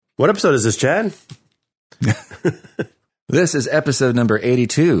What episode is this, Chad? This is episode number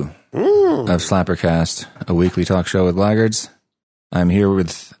 82 of Slappercast, a weekly talk show with laggards. I'm here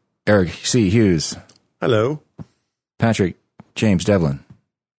with Eric C. Hughes. Hello. Patrick James Devlin.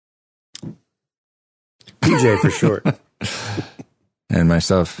 PJ for short. And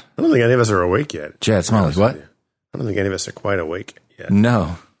myself. I don't think any of us are awake yet. Chad Smalley. What? I don't think any of us are quite awake yet.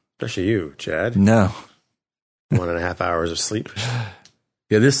 No. Especially you, Chad. No. 1.5 hours of sleep.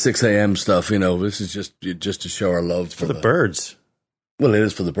 Yeah, this 6 a.m. stuff, this is just to show our love For the birds. Well, it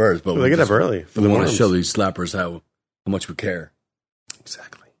is for the birds, but They get up early. We want to show these slappers how much we care.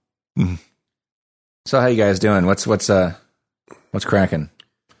 Exactly. Mm-hmm. So how you guys doing? What's cracking?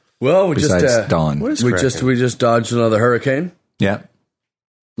 Well, we besides just Dawn. What is we cracking? just dodged another hurricane. Yeah.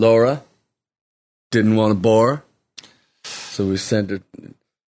 Laura didn't want to bore, so we sent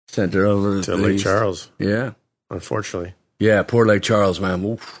her over to Lake Charles, Yeah, unfortunately. yeah. Poor Lake Charles, man.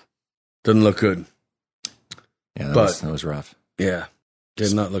 Oof. Didn't look good. Yeah, that was rough. Yeah,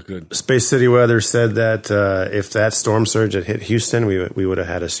 did not look good. Space City Weather said that if that storm surge had hit Houston, we would have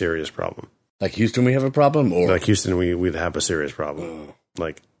had a serious problem. Like Houston, we have a problem, or Like Houston, we'd have a serious problem.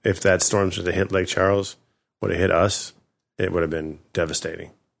 Like if that storm surge had hit Lake Charles, would have hit us, it would have been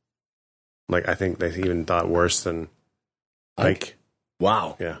devastating. Like I think they even thought worse than Ike.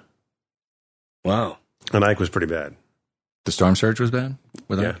 wow, Yeah, wow. and Ike was pretty bad. The storm surge was bad?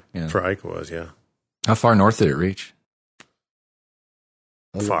 With Yeah, Ike? Yeah. for Ike it was. Yeah, How far north did it reach?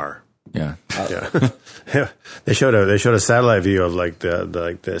 far. Yeah. Yeah, they showed a satellite view of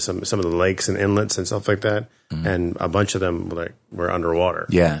some of the lakes and inlets and stuff like that, and a bunch of them were underwater.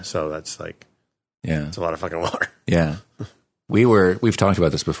 Yeah. So that's Yeah. it's a lot of fucking water. Yeah. We've talked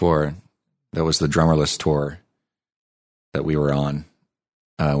about this before. That was the Drummerless tour that we were on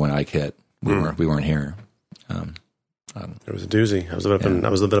when Ike hit. We weren't here. It was a doozy. I was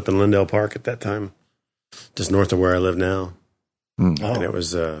living up in Lindale Park at that time, just north of where I live now, and it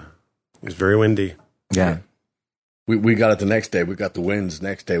was very windy. Yeah. We got it the next day. We got the winds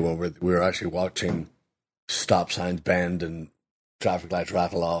next day when we were actually watching stop signs bend and traffic lights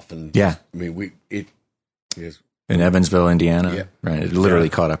rattle off. And Yeah. I mean, it is In Evansville, Indiana. Yeah. Right. It literally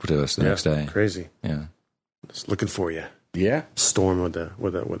caught up to us the next day. Crazy. Yeah. Just looking for you. yeah. Storm with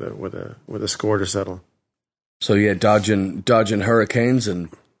a score to settle. So yeah, dodging hurricanes, and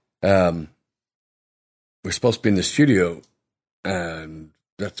we're supposed to be in the studio, and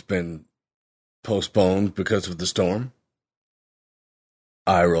that's been postponed because of the storm.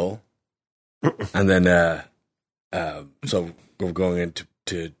 Eye roll, and then so we're going in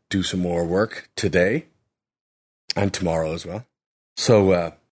to do some more work today and tomorrow as well.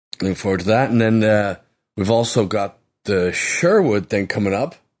 So looking forward to that, and then we've also got the Sherwood thing coming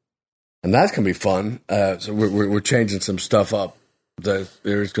up. And that's gonna be fun. So we're changing some stuff up.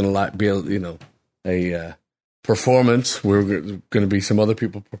 There's gonna be a performance. We're gonna be some other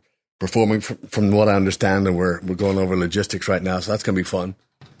people performing from what I understand, and we're going over logistics right now. So that's gonna be fun.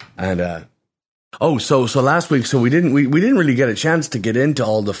 And so last week, we didn't really get a chance to get into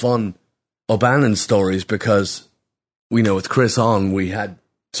all the fun O'Bannon stories because with Chris on, we had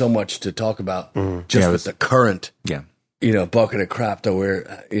so much to talk about with the current bucket of crap that we're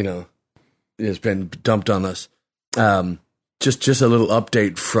has been dumped on us. Just a little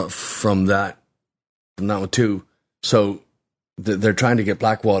update from that one too. So they're trying to get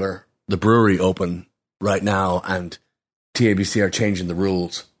Blackwater, the brewery, open right now, and TABC are changing the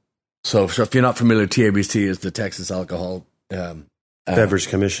rules. So if you're not familiar, TABC is the Texas Alcohol Beverage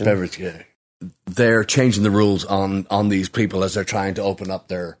Commission. They're changing the rules on these people as they're trying to open up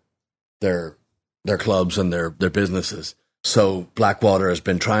their clubs and their businesses. So Blackwater has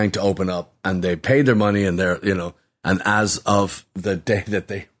been trying to open up, and they paid their money, and and as of the day that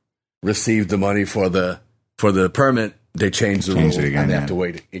they received the money for the permit, they changed the rules, again, and they have to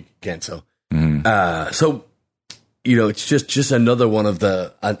wait again. So, it's just another one of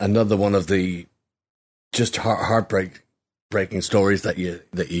the just heartbreaking stories that you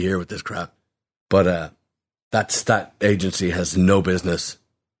hear with this crap. But that agency has no business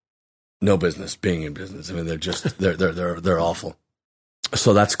being in business. I mean, they're awful.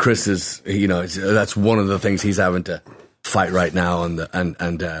 So that's Chris's. That's one of the things he's having to fight right now.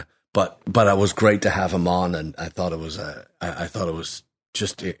 But it was great to have him on, and I thought it was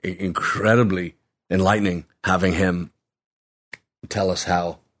just incredibly enlightening having him tell us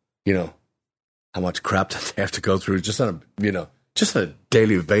how much crap that they have to go through just on a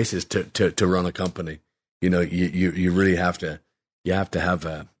daily basis to run a company. You really have to have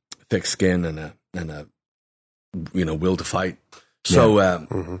a thick skin and a will to fight. So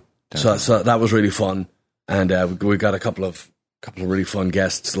so that was really fun, and we got a couple of couple of really fun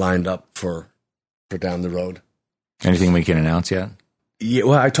guests lined up for down the road. Anything we can announce yet? Yeah,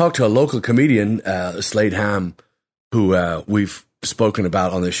 well, I talked to a local comedian, Slade Ham, who we've spoken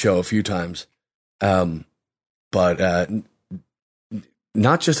about on this show a few times. But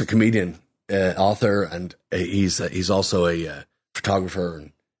not just a comedian, author, and he's also a photographer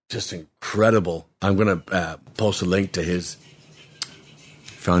and just incredible. I'm going to post a link to his.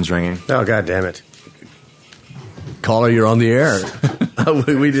 Phone's ringing. Oh, God damn it. Caller, you're on the air.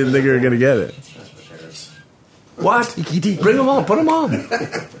 We didn't think we were going to get it. What? Bring him on. Put him on.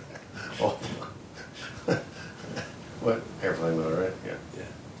 What? Airplane mode, right?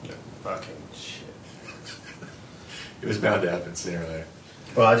 Yeah. Fucking shit. It was bound to happen sooner or later.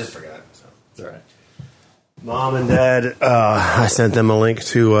 Well, I just forgot. So. It's all right. Mom and Dad, I sent them a link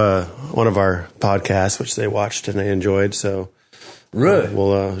to one of our podcasts, which they watched and they enjoyed. So Really?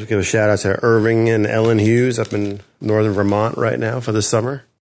 we'll give a shout out to Irving and Ellen Hughes up in northern Vermont right now for the summer.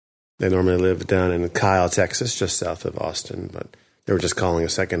 They normally live down in Kyle, Texas, just south of Austin, but they were just calling a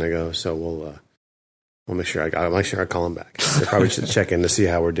second ago. So we'll make sure I call them back. They probably should check in to see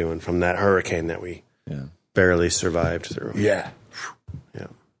how we're doing from that hurricane that we barely survived through. Yeah. Yeah.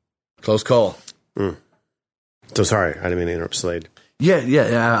 Close call. So sorry, I didn't mean to interrupt Slade.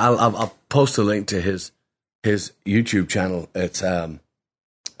 Yeah. I'll post a link to his YouTube channel. It's and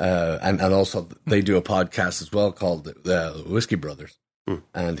also they do a podcast as well called the Whiskey Brothers,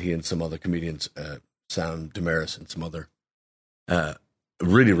 and he and some other comedians, Sam Damaris and some other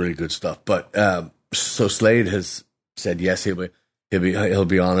really, really good stuff. But so Slade has said yes, he'll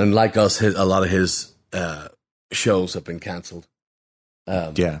be on, and like us, a lot of his shows have been cancelled.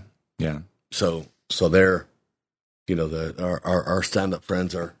 Yeah. So they're, our stand up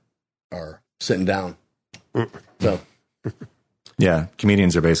friends are sitting down. So Yeah,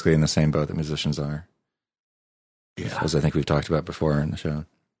 comedians are basically in the same boat that musicians are. yeah, As I think we've talked about before in the show.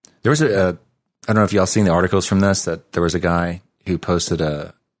 There was I don't know if y'all seen the articles from this, that there was a guy who posted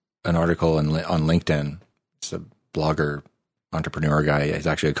an article on LinkedIn. It's a blogger, entrepreneur guy. He's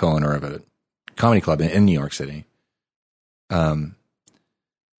actually a co-owner of a comedy club in New York City,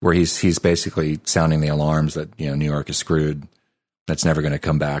 where he's basically sounding the alarms that New York is screwed. That's never going to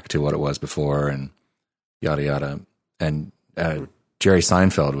come back to what it was before, and yada yada. And Jerry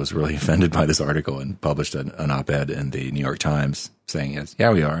Seinfeld was really offended by this article and published an op-ed in the New York Times saying,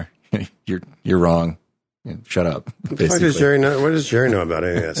 "Yeah, we are. You're wrong. Shut up." What the fuck does Jerry know? What does Jerry know about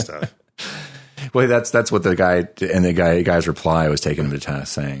any of that stuff? Well, that's what the guy, and the guy's reply was taking him to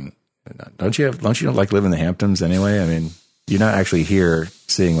task, saying, "Don't you like live in the Hamptons anyway? I mean, you're not actually here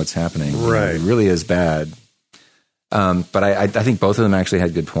seeing what's happening. Right. It really is bad." But I think both of them actually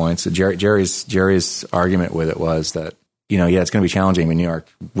had good points. Jerry's argument with it was that, it's going to be challenging. I mean, New York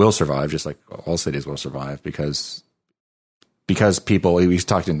will survive, just like all cities will survive, because people, he's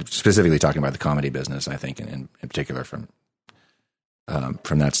specifically talking about the comedy business, I think, in particular from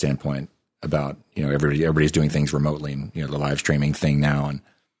that standpoint, about, everybody's doing things remotely, and, the live streaming thing now.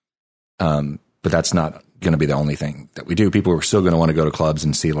 And, but that's not going to be the only thing that we do. People are still going to want to go to clubs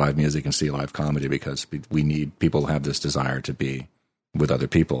and see live music and see live comedy, because we need people to have this desire to be with other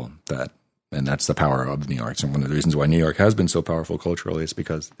people, and that's the power of New York. And one of the reasons why New York has been so powerful culturally is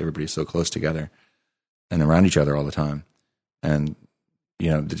because everybody's so close together and around each other all the time. And,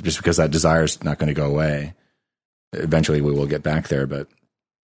 just because that desire is not going to go away, eventually we will get back there, but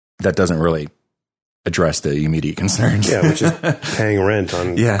that doesn't really address the immediate concerns. Yeah, which is paying rent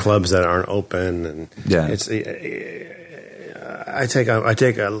on clubs that aren't open, and it's. I take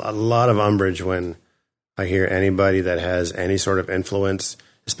a lot of umbrage when I hear anybody that has any sort of influence,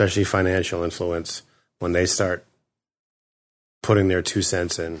 especially financial influence, when they start putting their 2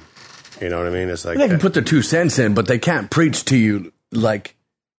 cents in. You know what I mean? It's like they can put their 2 cents in, but they can't preach to you like,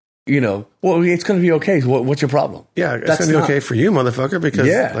 well, it's going to be okay. What's your problem? Yeah, it's going to be okay for you, motherfucker, because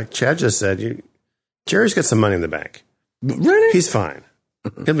like Chad just said, Jerry's got some money in the bank. Really? He's fine.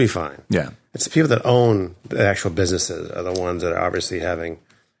 He'll be fine. Yeah. It's the people that own the actual businesses are the ones that are obviously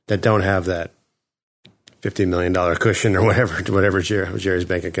that don't have that $50 million cushion or whatever Jerry's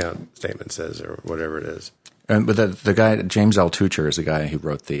bank account statement says, or whatever it is. But the guy, James L. Tucher, is the guy who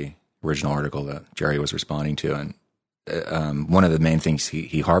wrote the original article that Jerry was responding to. And one of the main things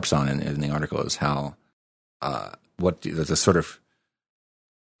he harps on in the article is how the sort of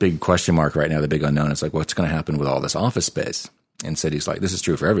big question mark right now, the big unknown, is like, what's going to happen with all this office space in cities like, this is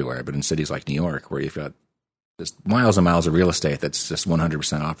true for everywhere, but in cities like New York, where you've got just miles and miles of real estate that's just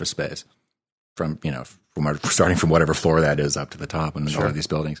 100% office space, from starting from whatever floor that is up to the top, and all of these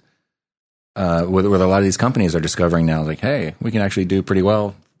buildings, where a lot of these companies are discovering now, like, hey, we can actually do pretty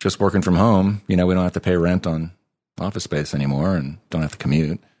well just working from home. We don't have to pay rent on office space anymore and don't have to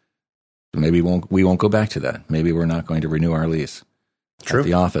commute. Maybe we won't go back to that. Maybe we're not going to renew our lease at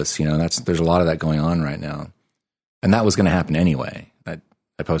the office. There's a lot of that going on right now, and that was going to happen anyway.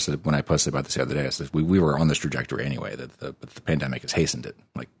 I posted when I posted about this the other day. I said we were on this trajectory anyway. That the pandemic has hastened it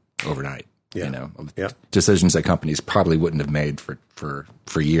like overnight. Yeah. Decisions that companies probably wouldn't have made for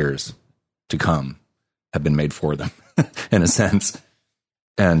years to come have been made for them in a sense.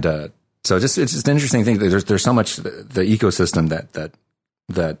 And so it's just an interesting thing. There's so much the ecosystem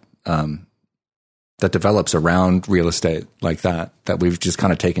that develops around real estate like that we've just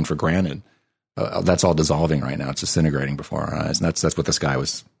kind of taken for granted. That's all dissolving right now. It's disintegrating before our eyes, and that's what this guy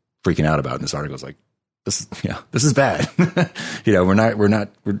was freaking out about in this article. It's like this is bad. We don't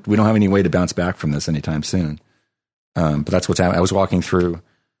have any way to bounce back from this anytime soon. But that's what's happening. I was walking through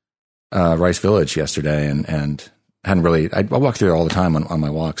Rice Village yesterday, and hadn't really. I walk through it all the time on my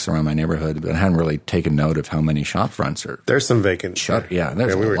walks around my neighborhood, but I hadn't really taken note of how many shop fronts are. There's some vacant. Shut. Yeah,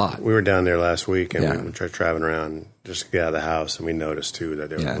 there's a lot. We were down there last week, and we tried driving around just to get out of the house, and we noticed too that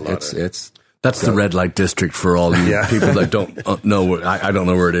there was a lot. That's the red light district for all you people that don't know. I don't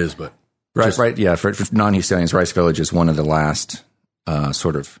know where it is, but right. Yeah, for non-Houstonians, Rice Village is one of the last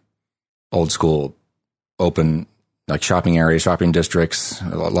sort of old school open like shopping areas, shopping districts.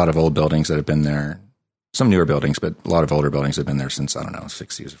 A lot of old buildings that have been there. Some newer buildings, but a lot of older buildings have been there since, I don't know,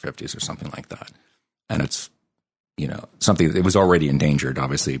 60s or 50s or something like that. And it's, something that was already endangered,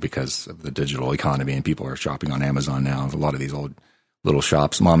 obviously, because of the digital economy and people are shopping on Amazon now. A lot of these old little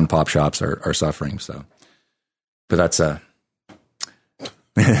shops, mom and pop shops are suffering. So, but that's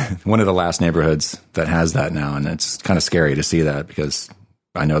one of the last neighborhoods that has that now. And it's kind of scary to see that because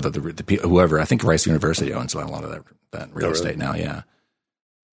I know that whoever, I think Rice University owns a lot of that real estate now. Yeah.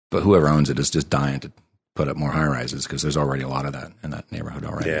 But whoever owns it is just dying to put up more high rises because there's already a lot of that in that neighborhood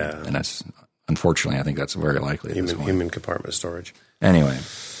already. Yeah. And that's, unfortunately, I think that's very likely. Human compartment storage. Anyway.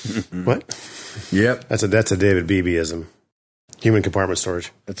 What? Yep. That's a David Beebeism. Human compartment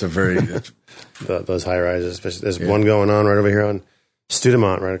storage. That's a very... those high rises. There's one going on right over here on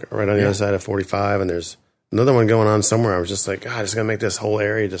Studemont, right on the other side of 45, and there's another one going on somewhere. I was just like, God, it's going to make this whole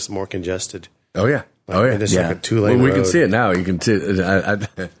area just more congested. Oh, yeah. It's like a two-lane road. We can see it now. You can see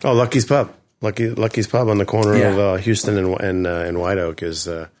it. Oh, Lucky's Pub. Lucky's Pub on the corner of Houston and White Oak is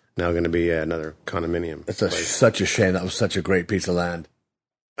now going to be another condominium. It's such a shame. That was such a great piece of land.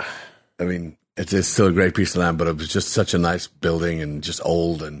 I mean, it's still a great piece of land, but it was just such a nice building and just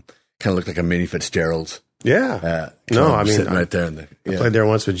old and kind of looked like a mini Fitzgerald's. Yeah. Sitting right there. I played there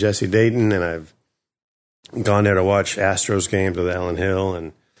once with Jesse Dayton, and I've gone there to watch Astros games with Alan Hill, and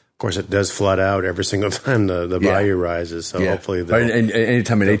of course it does flood out every single time the bayou rises. So hopefully, and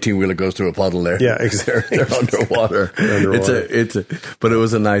anytime an 18-wheeler goes through a puddle there, exactly, they're underwater. But it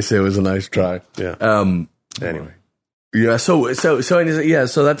was a nice try. Yeah. Anyway. Yeah. So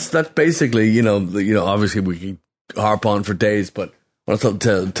that's basically obviously we can harp on for days, but I thought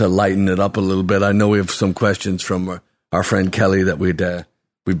to lighten it up a little bit. I know we have some questions from our friend Kelly that we've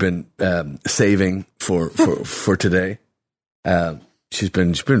been saving for today. She's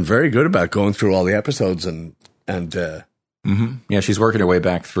been very good about going through all the episodes and yeah, she's working her way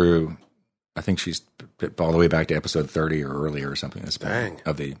back through. I think she's all the way back to episode 30 or earlier or something. Dang.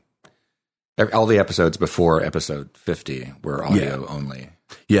 All the episodes before episode 50 were audio only.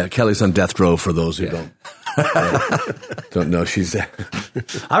 Yeah, Kelly's on death row for those who don't know. She's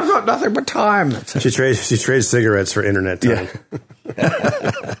I've got nothing but time. She trades cigarettes for internet time.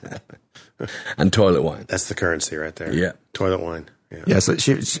 And toilet wine. That's the currency right there. Yeah. Toilet wine. Yeah,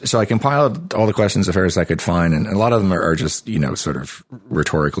 so I compiled all the questions of hers I could find, and a lot of them are just, sort of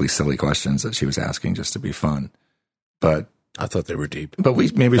rhetorically silly questions that she was asking just to be fun. But I thought they were deep. But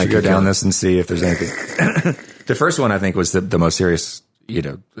maybe we should go down this and see if there's anything. The first one I think was the most serious,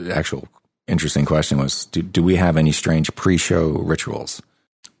 actual interesting question was, do we have any strange pre-show rituals?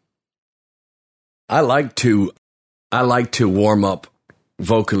 I like to warm up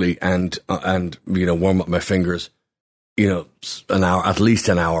vocally and warm up my fingers, at least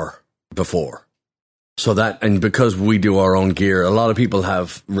an hour before. So that, and because we do our own gear, a lot of people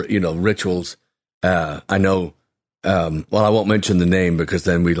have, rituals. I know, I won't mention the name because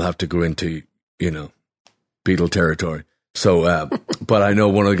then we'll have to go into, Beatle territory. So, but I know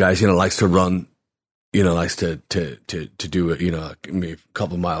one of the guys, likes to run, likes to do a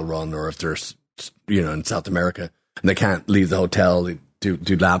couple mile run, or if they're, in South America and they can't leave the hotel, they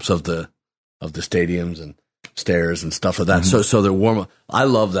do laps of the stadiums and stairs and stuff like that. Mm-hmm. So they're warm up. I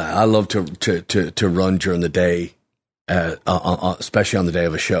love that. I love to run during the day, especially on the day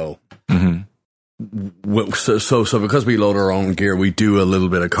of a show. Mm-hmm. So because we load our own gear, we do a little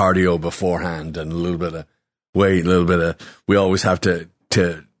bit of cardio beforehand and a little bit of wait, a little bit of, we always have to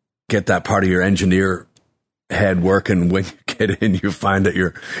get that part of your engineer head working. When you get in, you find that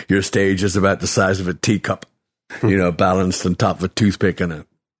your stage is about the size of a teacup, balanced on top of a toothpick and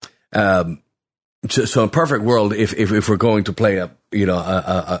so in a perfect world, if we're going to play a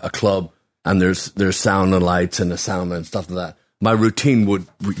club and there's sound and lights and the sound and stuff like that, my routine would,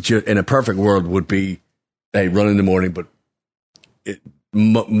 in a perfect world, would be, hey, run in the morning, but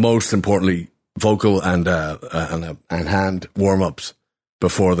most importantly, vocal and hand warm ups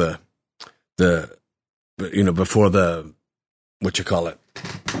before before the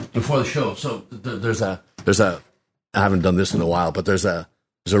before the show. So there's a I haven't done this in a while, but there's a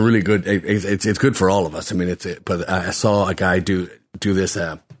really good. It's good for all of us. I mean, but I saw a guy do this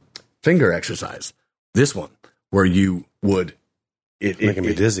finger exercise. This one where you would making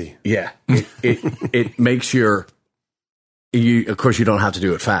me dizzy. Yeah, it makes you. Of course, you don't have to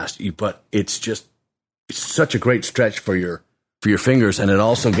do it fast, but it's such a great stretch for your fingers, and it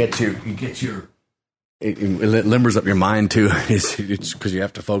also it limbers up your mind too. It's because you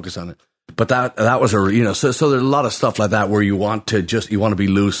have to focus on it. But that was so there's a lot of stuff like that where you want to be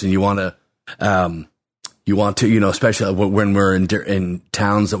loose and you want to especially when we're in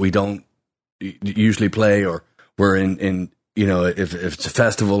towns that we don't usually play, or we're in if it's a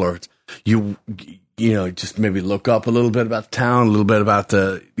festival, or just maybe look up a little bit about the town, a little bit about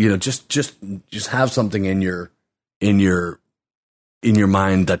the just have something in your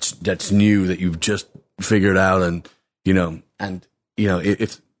mind that's new, that you've just figured out, and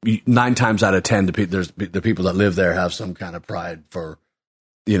if 9 times out of 10 the people that live there have some kind of pride for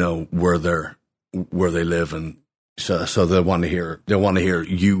where they live, and so they want to hear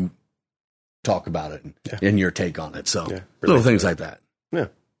you talk about it and your take on it. So little things like that. Yeah.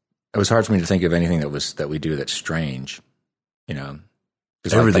 It was hard for me to think of anything that we do that's strange,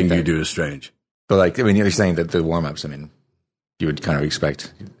 'Cause everything you do is strange. But you're saying that the warm ups. I mean, you would kind of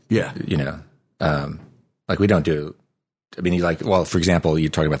expect, like we don't do. I mean, for example, you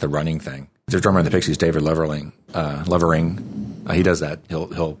talk about the running thing. The drummer in the Pixies, David Levering, he does that.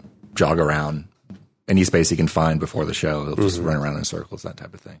 He'll jog around any space he can find before the show. He'll just run around in circles, that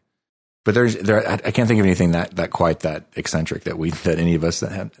type of thing. But I can't think of anything that quite that eccentric that any of us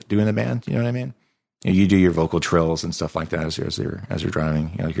that do in the band. You know what I mean? You do your vocal trills and stuff like that as you're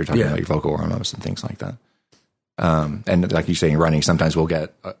driving. Like you're talking about your vocal warm ups and things like that. And like you're saying, running. Sometimes we'll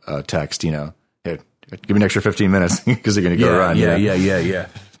get a text. Hey, give me an extra 15 minutes because you're going to go run. Yeah.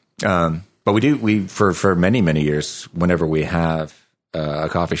 But we for many years, whenever we have a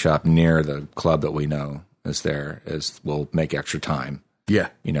coffee shop near the club that we know is there, we'll make extra time. Yeah.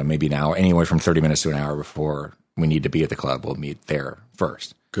 Maybe an hour, anywhere from 30 minutes to an hour before we need to be at the club. We'll meet there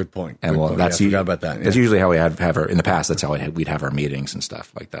first. Good point. And I forgot about that. That's usually how we have our, in the past, that's how we'd have our meetings and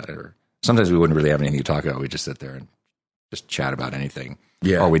stuff like that. Or sometimes we wouldn't really have anything to talk about. We'd just sit there and just chat about anything.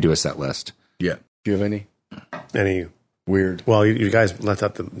 Yeah. Or we do a set list. Yeah. Do you have any weird? Well, you guys left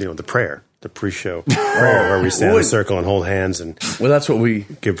out the prayer, the pre-show prayer, where we stand in a circle and hold hands and that's what we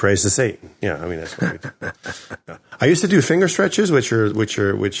give praise to Satan. Yeah, I mean that's what we do. I used to do finger stretches, which are I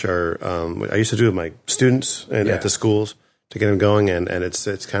used to do with my students at the schools to get them going, and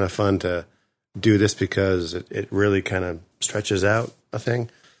it's kind of fun to do this because it really kind of stretches out a thing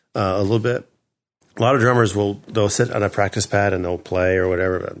a little bit. A lot of drummers they'll sit on a practice pad and they'll play or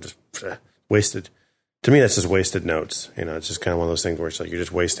whatever. But I'm just wasted. To me, that's just wasted notes. It's just kind of one of those things where it's like you're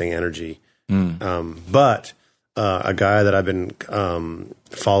just wasting energy. But a guy that I've been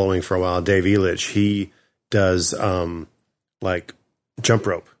following for a while, Dave Elitch, he does like jump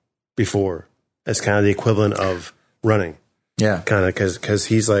rope before. It's kind of the equivalent of running. Yeah, kind of because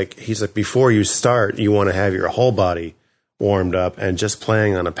he's like before you start, you want to have your whole body warmed up, and just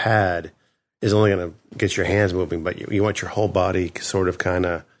playing on a pad is only going to get your hands moving, but you want your whole body sort of kind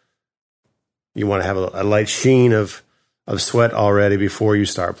of. You want to have a light sheen of sweat already before you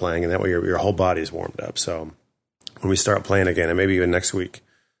start playing, and that way your whole body is warmed up. So when we start playing again, and maybe even next week,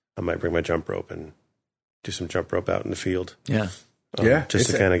 I might bring my jump rope and do some jump rope out in the field. Yeah, just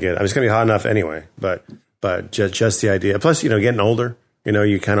to kind of get. I mean, it's going to be hot enough anyway, but just the idea. Plus, getting older,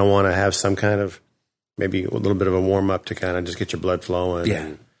 you kind of want to have some kind of maybe a little bit of a warm up to kind of just get your blood flowing.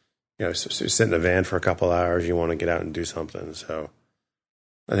 Yeah, and, so sit in the van for a couple hours. You want to get out and do something. So.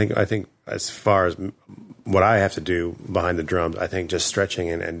 I think as far as what I have to do behind the drums, I think just stretching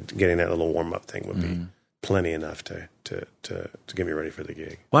and getting that little warm up thing would be plenty enough to get me ready for the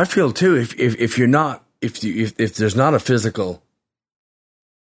gig. Well, I feel too if you're not if there's not a physical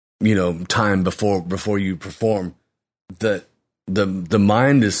time before you perform, the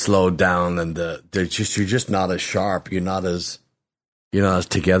mind is slowed down and you're just not as sharp. You're not as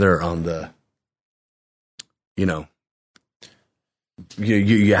together on the you know,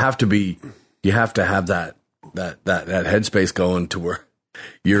 you have to have that headspace going to where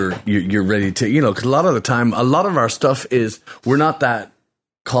you're ready to, you know, because a lot of the time, a lot of our stuff is, we're not that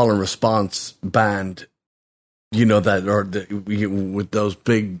call and response band, you know, that, or with those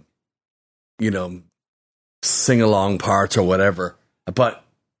big, you know, sing along parts or whatever. But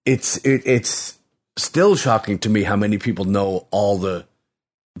it's still shocking to me how many people know all the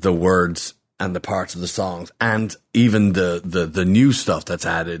words and the parts of the songs, and even the new stuff that's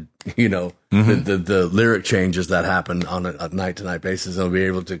added, you know, the lyric changes that happen on a night to night basis. They'll be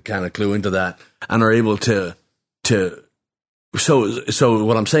able to kind of clue into that and are able to. So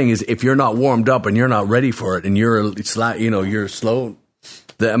what I'm saying is, if you're not warmed up and you're not ready for it, and you're slow,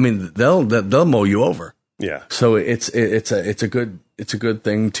 they'll mow you over. Yeah. So it's a good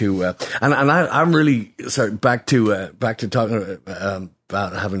thing to, and I'm really sorry, back to talking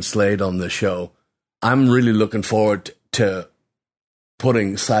about having Slade on the show. I'm really looking forward to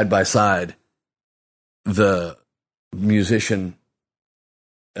putting side by side the musician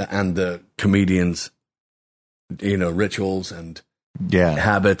and the comedian's, you know, rituals and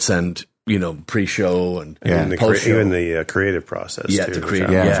habits, and, you know, pre-show and post-show. Even the creative process. Yeah, too, to create.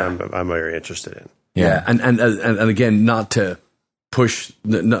 Yeah, I'm very interested in. Yeah, and again, not to push.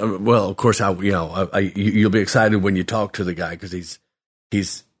 Well, of course, you'll be excited when you talk to the guy, because he's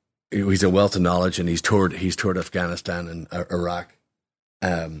a wealth of knowledge, and he's toured Afghanistan and Iraq,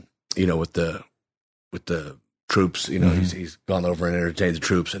 you know, with the troops. You know, he's gone over and entertained the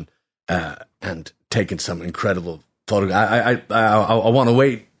troops and taken some incredible photographs. I want to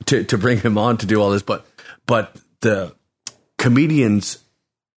wait to bring him on to do all this, but the comedians,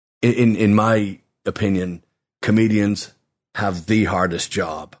 in my opinion, comedians have the hardest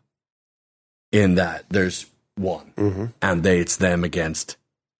job, in that there's one, and it's them against,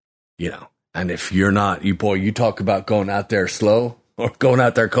 you know. And if you're not, you talk about going out there slow or going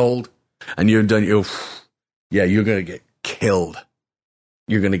out there cold, and you're done, you're gonna get killed.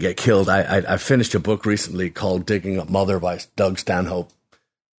 You're gonna get killed. I finished a book recently called "Digging Up Mother" by Doug Stanhope,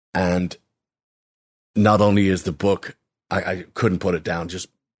 and not only is the book, I couldn't put it down, just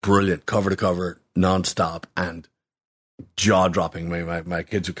brilliant, cover to cover, nonstop, and jaw dropping. My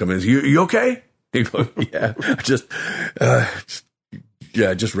kids would come in. You okay? You go, yeah. I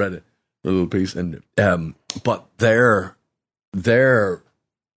just read it, a little piece, and but they're that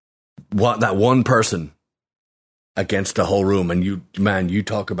one person against the whole room, and you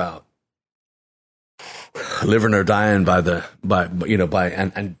talk about living or dying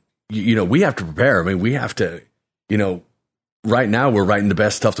and we have to prepare. I mean, we have to, you know. Right now, we're writing the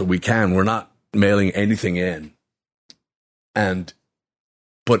best stuff that we can. We're not mailing anything in,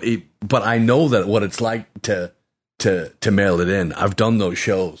 but I know that what it's like to mail it in. I've done those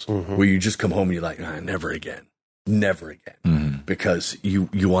shows where you just come home and you're like, never again, because you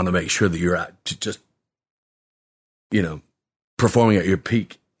want to make sure that you're at just, you know, performing at your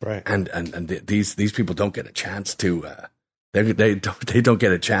peak, right? And these people don't get a chance to they don't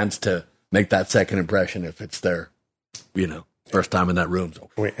get a chance to make that second impression if it's their, you know, first time in that room. So.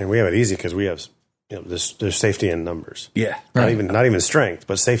 And we have it easy because we have, you know, there's safety in numbers. Yeah, not even strength,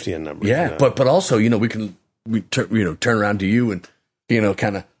 but safety in numbers. Yeah, you know? but also, you know, we turn around to you and, you know,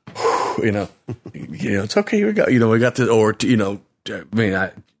 kind of, you know, it's okay. Here we go. You know, we got this, or, you know, I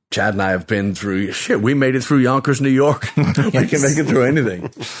mean, Chad and I have been through shit. We made it through Yonkers, New York. We can make it through anything.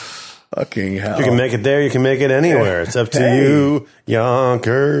 Fucking hell. If you can make it there, you can make it anywhere. It's up to you,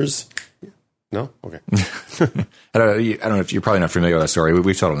 Yonkers. No? Okay. I don't know if you're probably not familiar with that story.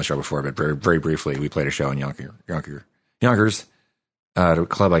 We've told on the show before, but very, very briefly, we played a show in Yonkers, at a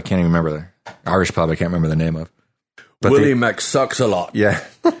club I can't even remember, the Irish pub I can't remember the name of. But Willie Mac-Sucks-a-Lot. Yeah.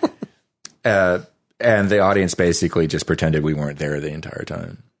 And the audience basically just pretended we weren't there the entire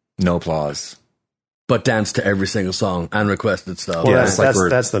time. No applause. But danced to every single song and requested stuff. Well,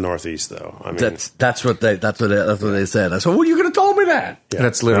 that's the Northeast, though. I mean, that's what they said. I said, well, you could have told me that. Yeah.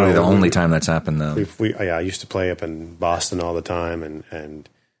 That's literally the only time that's happened, though. I used to play up in Boston all the time, and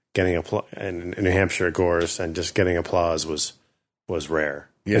getting and in New Hampshire at Gore's, and just getting applause was rare.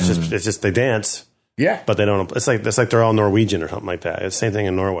 Yeah. It's just they dance. Yeah, but they don't. It's like they're all Norwegian or something like that. It's the same thing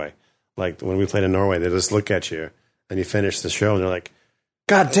in Norway. Like when we played in Norway, they just look at you and you finish the show and they're like,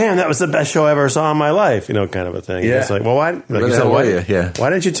 God damn, that was the best show I ever saw in my life, you know, kind of a thing. Yeah. It's like, well, why? Like you said, why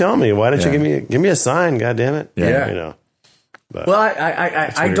didn't you tell me? Why didn't you give me a sign? God damn it! Yeah, you know. But well,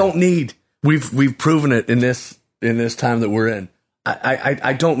 I don't need. We've proven it in this time that we're in.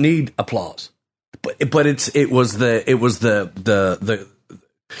 I don't need applause, but it was the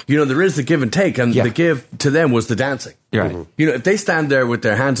you know, there is the give and take, and the give to them was the dancing. Yeah. You know, if they stand there with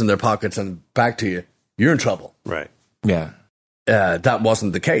their hands in their pockets and back to you, you're in trouble. Right. Yeah. That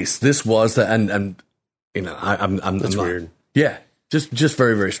wasn't the case. This was I'm That's not, weird. Yeah, just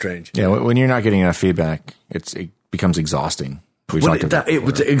very, very strange. Yeah. When you're not getting enough feedback, it becomes exhausting. We've talked about It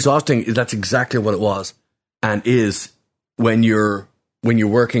was exhausting. That's exactly what it was, and is when you're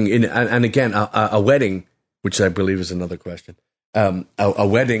working in, and again, a wedding, which I believe is another question. A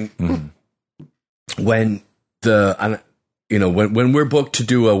wedding, when when we're booked to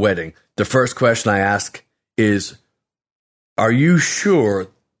do a wedding, the first question I ask is, are you sure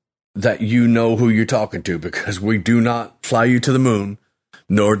that you know who you're talking to? Because we do not fly you to the moon,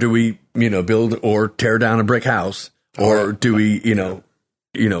 nor do we, build or tear down a brick house, or do we,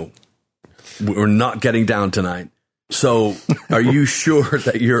 we're not getting down tonight. So are you sure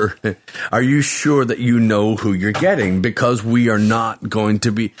that you know who you're getting? Because we are not going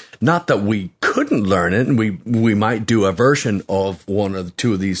to be, not that we couldn't learn it, and we might do a version of one or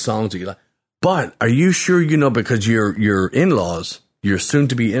two of these songs that you like, but are you sure because your in-laws, your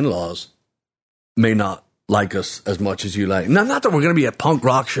soon-to-be in-laws, may not like us as much as you like. Not that we're going to be a punk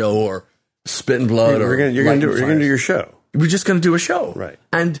rock show or Spitting Blood, You're going to do your show. We're just going to do a show, right?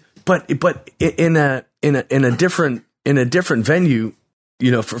 But in a different venue,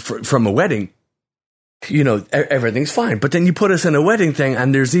 from a wedding, everything's fine. But then you put us in a wedding thing,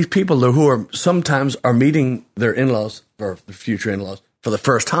 and there's these people who are sometimes meeting their in-laws or future in-laws for the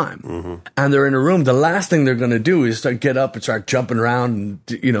first time, and they're in a room. The last thing they're going to do is get up and start jumping around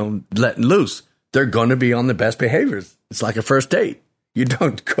and letting loose. They're going to be on the best behaviors. It's like a first date. You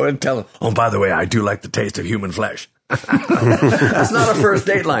don't go and tell them, oh, by the way, I do like the taste of human flesh. That's not a first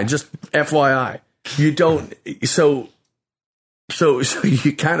date line, just FYI. You don't, so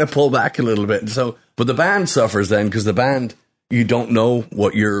you kind of pull back a little bit. But the band suffers then, because the band, you don't know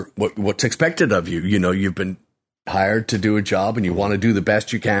what's expected of you. You've been hired to do a job, and you want to do the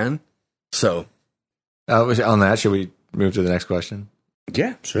best you can. So, on that, should we move to the next question?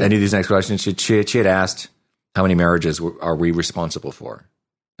 Yeah, sure. Any of these next questions, she had asked, how many marriages are we responsible for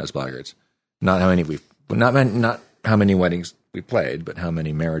as Blackguards? Not how many weddings we played, but how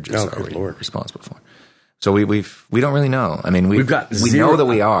many marriages are we responsible for? So we don't really know. I mean, we know that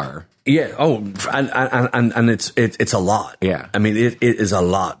we are. Yeah. Oh, and it's a lot. Yeah. I mean, it is a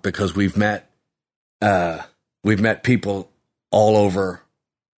lot, because we've met people all over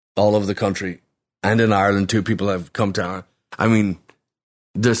the country, and in Ireland too. People have come to our. I mean,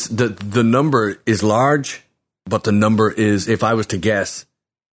 the number is large, but the number is, if I was to guess,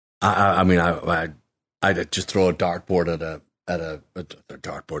 I'd just throw a dartboard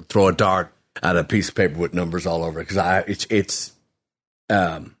throw a dart at a piece of paper with numbers all over it, because it's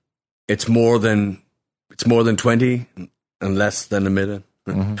more than 20 and less than a minute.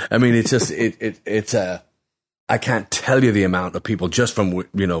 I mean, it's just it's I can't tell you the amount of people, just from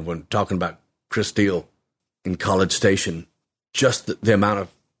when talking about Chris Steele in College Station, just the amount of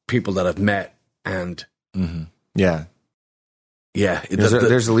people that I've met, and yeah.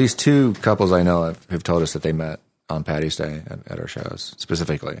 There's at least two couples I know who've told us that they met on Paddy's Day at our shows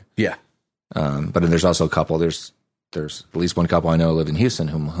specifically. Yeah. But there's also a couple. There's at least one couple I know live in Houston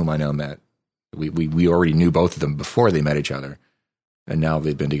whom I know met. We already knew both of them before they met each other, and now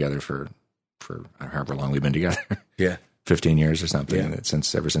they've been together for however long we've been together. Yeah, 15 years or something. Yeah.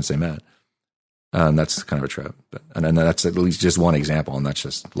 Ever since they met. That's kind of a trip, and that's at least just one example, and that's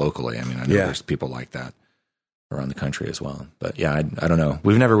just locally. I mean, I know there's people like that around the country as well. But yeah, I don't know.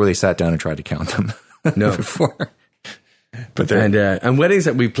 We've never really sat down and tried to count them. No. Before. But and weddings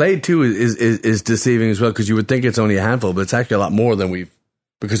that we've played too is deceiving as well, because you would think it's only a handful, but it's actually a lot more than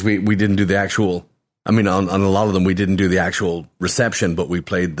because we didn't do the actual. I mean, on a lot of them we didn't do the actual reception, but we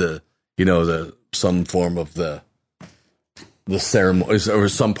played some form of the ceremony, or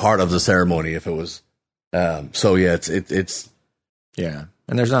some part of the ceremony, if it was. So yeah, it's yeah,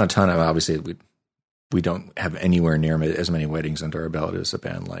 and there's not a ton of, obviously we don't have anywhere near as many weddings under our belt as a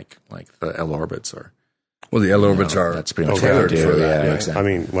band like the L Orbits or. Well, the L Orbits are, that's pretty much tailored what they do. for that. Yeah, exactly. I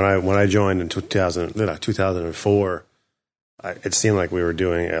mean, when I joined in 2004, it seemed like we were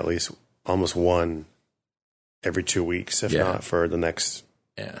doing at least almost one every 2 weeks, if not for the next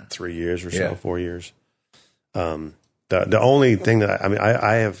 3 years or so, 4 years. The only thing that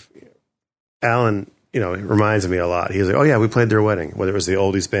I have, Alan, it reminds me a lot. He was like, "Oh yeah, we played their wedding, whether it was the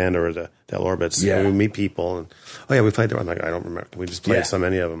Oldies band or the L Orbits. Yeah, and we meet people, and oh yeah, we played their." I'm like, I don't remember. We just played so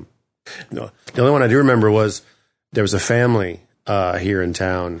many of them. No, the only one I do remember was there was a family here in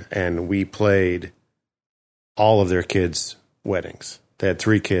town, and we played all of their kids' weddings. They had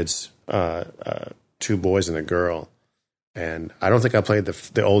 3 kids, 2 boys and a girl. And I don't think I played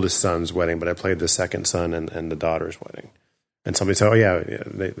the oldest son's wedding, but I played the second son and the daughter's wedding. And somebody said, "Oh yeah,"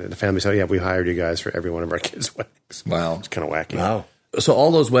 the family said, "Oh, yeah, we hired you guys for every one of our kids' weddings." Wow. It's kind of wacky. Wow. So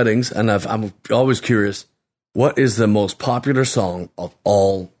all those weddings, and I'm always curious, what is the most popular song of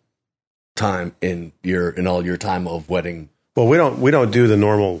all time in all your time of wedding? Well, we don't do the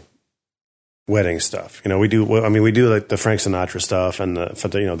normal wedding stuff. We do. I mean, we do like the Frank Sinatra stuff and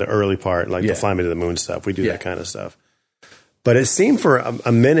the early part, like the Fly Me to the Moon stuff. We do that kind of stuff. But it seemed for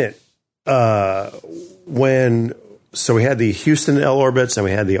a minute so we had the Houston L Orbits and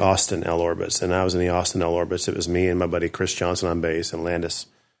we had the Austin L Orbits, and I was in the Austin L Orbits. It was me and my buddy Chris Johnson on bass and Landis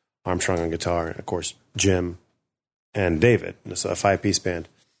Armstrong on guitar, and of course Jim and David. It's a 5-piece band.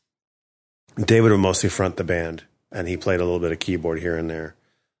 David would mostly front the band, and he played a little bit of keyboard here and there.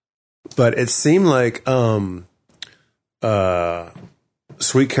 But it seemed like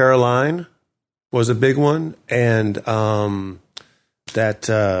Sweet Caroline was a big one, and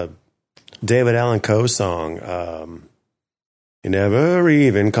that David Allan Coe song, "You Never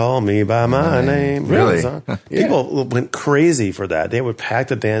Even Call Me By My Name." Really? People went crazy for that. They would pack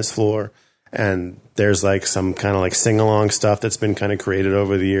the dance floor, and there's like some kind of like sing-along stuff that's been kind of created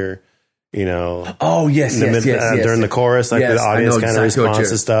over the year. Oh, yes, during the chorus, like the audience kind of response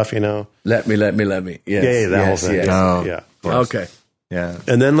to stuff, Let me. Yes, that whole thing. Yes. Oh, yeah. Okay. Yeah.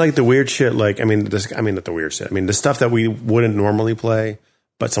 And then like the weird shit, not the weird shit. I mean, the stuff that we wouldn't normally play,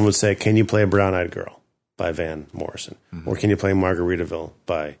 but someone would say, "Can you play Brown Eyed Girl by Van Morrison?" Or "Can you play Margaritaville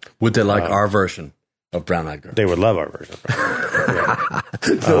by..." Would they like our version of Brown Eyed Girl? They would love our version.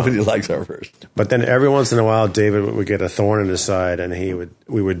 Nobody likes our version. But then every once in a while, David would get a thorn in his side, and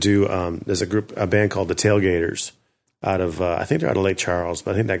we would do. There's a band called the Tailgaters out of I think they're out of Lake Charles,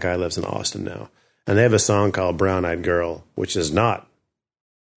 but I think that guy lives in Austin now, and they have a song called "Brown Eyed Girl," which is not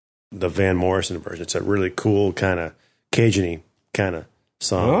the Van Morrison version. It's a really cool kind of Cajun-y kind of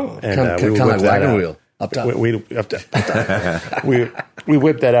song, and we would whip that out. Up top. We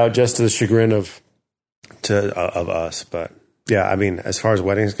whipped that out just to the chagrin of us, but. Yeah, I mean, as far as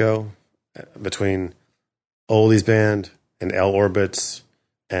weddings go, between Oldies Band and L Orbits,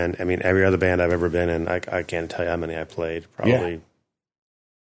 and I mean every other band I've ever been in, I can't tell you how many I played. Probably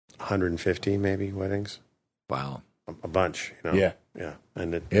 150 maybe weddings. Wow, a bunch. Yeah,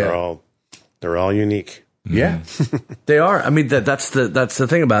 and they're all unique. Yeah, they are. I mean, that's the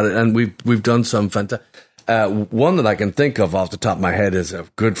thing about it, and we've done some fantastic. One that I can think of off the top of my head is a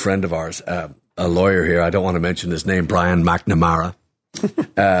good friend of ours. A lawyer here. I don't want to mention his name, Brian McNamara.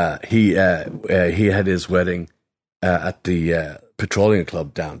 He had his wedding at the Petroleum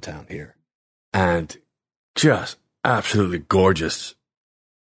Club downtown here, and just absolutely gorgeous.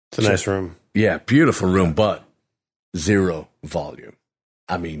 It's a nice room. Yeah, beautiful room, but zero volume.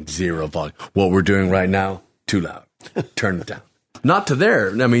 I mean, zero volume. What we're doing right now, too loud. Turn it down. Not to their.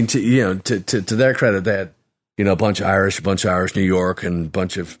 I mean, to their credit, they had a bunch of Irish, New York, and a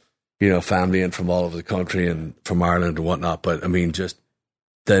bunch of family in from all over the country and from Ireland and whatnot. But I mean, just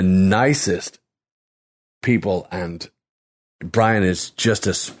the nicest people. And Brian is just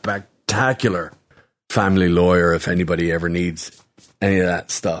a spectacular family lawyer if anybody ever needs any of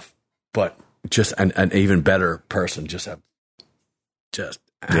that stuff. But just an even better person.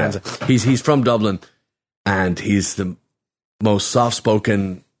 He's from Dublin, and he's the most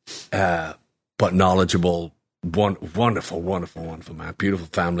soft-spoken, but knowledgeable, wonderful man, beautiful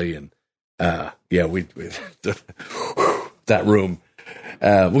family, and we that room.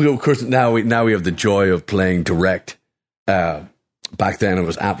 Of course, now we have the joy of playing direct. Back then, it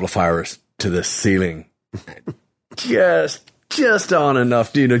was amplifiers to the ceiling, just on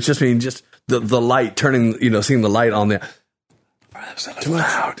enough, just the light turning, seeing the light on there. That's a little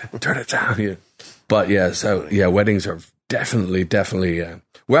loud. Turn it down. Yeah. But weddings are definitely.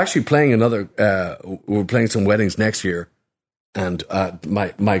 We're actually playing we're playing some weddings next year, and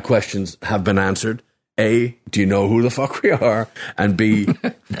my questions have been answered. A, do you know who the fuck we are? And B,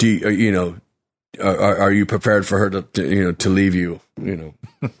 are you prepared for her to leave you?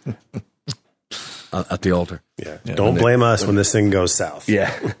 At the altar. Yeah. Don't blame us when this thing goes south.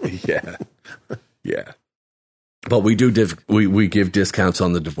 Yeah. But we do we give discounts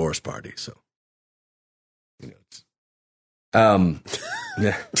on the divorce party, so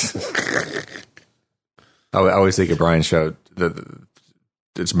yeah. I always think of Brian's show.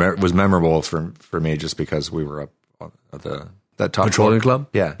 Was memorable for me just because we were up at that top Petroleum Club.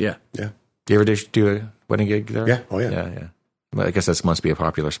 Yeah. Do you ever do a wedding gig there? Yeah. Oh yeah. Yeah. But I guess that must be a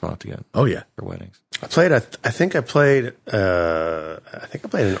popular spot to get. Oh yeah, for weddings. I think I played an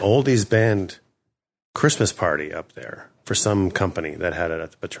oldies band Christmas party up there for some company that had it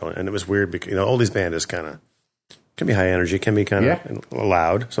at the Petroleum, and it was weird because oldies band is can be high energy, can be kind of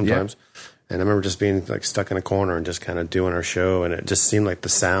loud sometimes, And I remember just being like stuck in a corner and just kind of doing our show. And it just seemed like the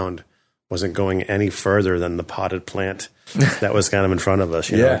sound wasn't going any further than the potted plant that was kind of in front of us,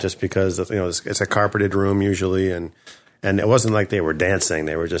 you know, just because, you know, it's a carpeted room usually. And it wasn't like they were dancing.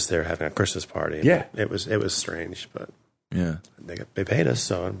 They were just there having a Christmas party. Yeah. It was strange, but Yeah. they paid us.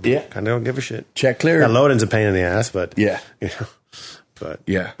 So Yeah. kind of don't give a shit. Check clear. That loading's a pain in the ass, but Yeah. you know, but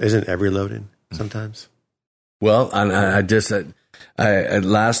Yeah. isn't every loading sometimes? Well, and I just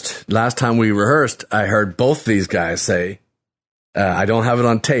last time we rehearsed, I heard both these guys say, I don't have it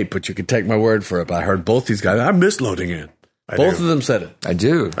on tape, but you can take my word for it. But I heard both these guys. I miss loading in. Both of them said it. I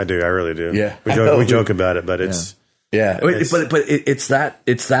do. I really do. Yeah. We joke about it, but it's it's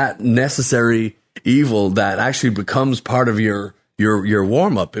that necessary evil that actually becomes part of your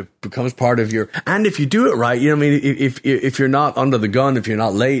warm up. It becomes part of your, and if you do it right, you know what I mean. If you're not under the gun, if you're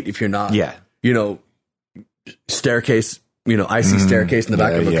not late, if you're not, you know, staircase, you know, icy staircase in the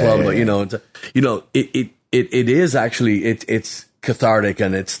back of a club, but you know, it is actually it's cathartic,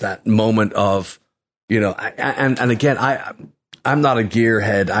 and it's that moment of, you know, and again, I'm not a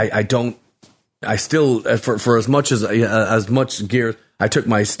gearhead. I still for as much gear. I took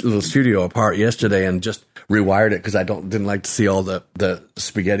my little studio apart yesterday and just rewired it because I didn't like to see all the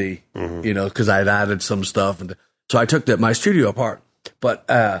spaghetti, you know, because I'd added some stuff, and so I took my studio apart. But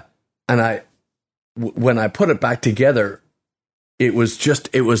when I put it back together, it was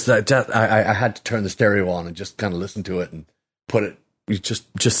that I had to turn the stereo on and just kind of listen to it and put it, you just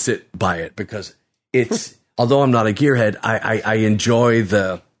sit by it, because it's, although I'm not a gearhead, I enjoy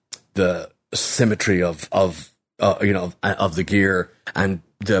the symmetry of the gear and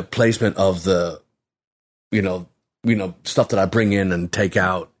the placement of the, you know, stuff that I bring in and take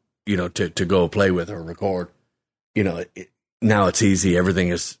out, you know, to go play with or record. You know, now it's easy. Everything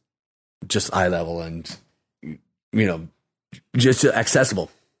is just eye level and, you know, just accessible.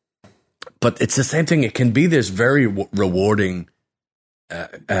 But it's the same thing. It can be this very rewarding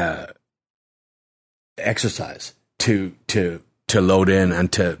exercise to load in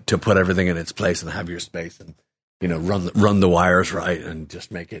and to put everything in its place and have your space and, you know, run the wires right and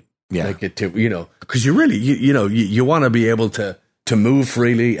just make it to, you know, because you really you want to be able to move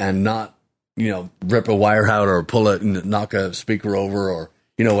freely and not, you know, rip a wire out or pull it and knock a speaker over or,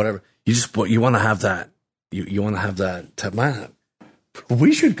 you know, whatever. You want to have that. You want to have that. Man,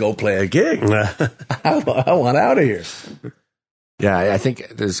 we should go play a gig. I want out of here. Yeah, I think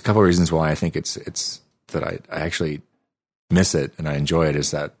there's a couple of reasons why I think it's that I actually miss it and I enjoy it.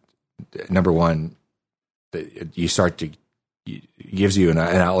 Is that, number one, you start to, it gives you an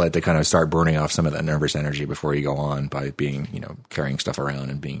outlet to kind of start burning off some of that nervous energy before you go on by being, you know, carrying stuff around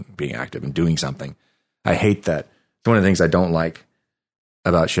and being active and doing something. I hate that. It's one of the things I don't like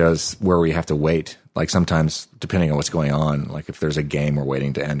about shows where we have to wait. Like sometimes, depending on what's going on, like if there's a game we're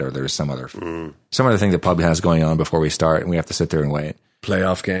waiting to end, or there's some other thing the pub has going on before we start, and we have to sit there and wait.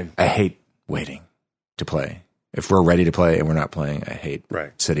 Playoff game. I hate waiting to play. If we're ready to play and we're not playing, I hate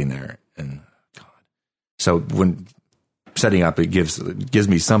sitting there. And God, so when setting up, it gives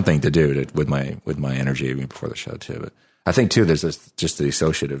me something to do with my energy before the show too. But I think too, there's just the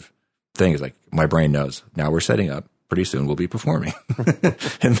associative thing is like my brain knows now we're setting up. Pretty soon we'll be performing,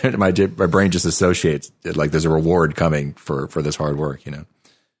 and then my brain just associates it, like there's a reward coming for this hard work, you know.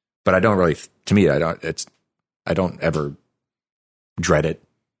 But I don't really. To me, I don't ever dread it.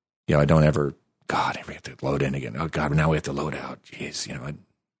 You know, I don't ever. God, we have to load in again. Oh God, now we have to load out. Jeez, you know,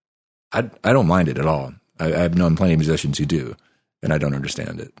 I don't mind it at all. I've known plenty of musicians who do, and I don't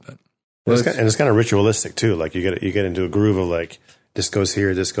understand it. But it's kind of ritualistic too. Like you get into a groove of like this goes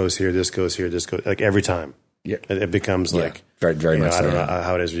here, this goes here, this goes here, this goes, like every time. Yeah, it becomes like very, very much. I don't know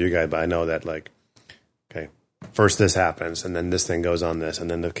how it is with you guys, but I know that like, okay, first this happens, and then this thing goes on this,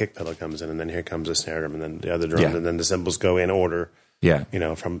 and then the kick pedal comes in, and then here comes the snare drum, and then the other drum, and then the cymbals go in order. Yeah, you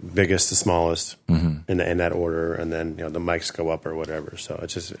know, from biggest to smallest in that order, and then you know the mics go up or whatever. So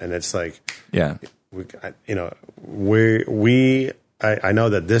it's just, and it's like, I know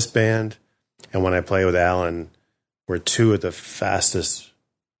that this band, and when I play with Alan, we're two of the fastest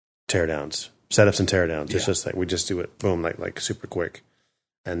teardowns. Setups and teardowns. Yeah. It's just like we just do it, boom, like super quick.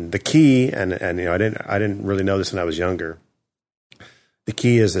 And the key, and you know, I didn't really know this when I was younger. The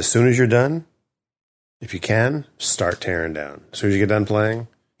key is as soon as you're done, if you can, start tearing down. As soon as you get done playing,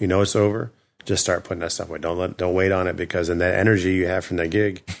 you know it's over. Just start putting that stuff away. Don't wait on it, because then that energy you have from that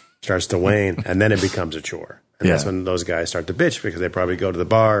gig starts to wane, and then it becomes a chore. And that's when those guys start to bitch, because they probably go to the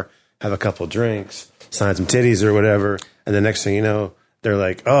bar, have a couple of drinks, sign some titties or whatever, and the next thing you know, they're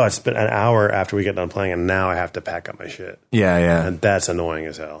like, oh, it's been an hour after we get done playing, and now I have to pack up my shit. Yeah. And that's annoying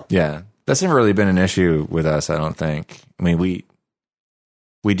as hell. Yeah. That's never really been an issue with us, I don't think. I mean, we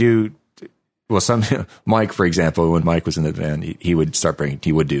do, Well, Mike, for example, when Mike was in the band, he would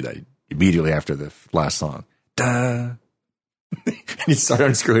do that immediately after the last song. Duh. He'd start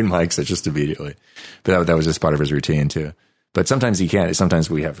unscrewing mics just immediately. But that was just part of his routine too. But sometimes he can't. Sometimes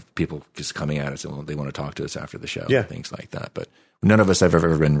we have people just coming at us and they want to talk to us after the show. Yeah. Things like that. But none of us have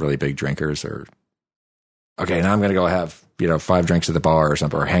ever been really big drinkers or, okay, now I'm going to go have, 5 drinks at the bar or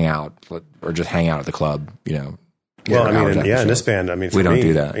something, or hang out, or just hang out at the club, Well, I mean, in this band, for we don't me,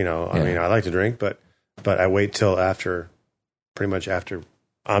 do that. I like to drink, but I wait till pretty much after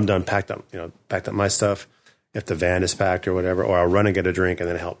I'm done, packed up my stuff. If the van is packed or whatever, or I'll run and get a drink and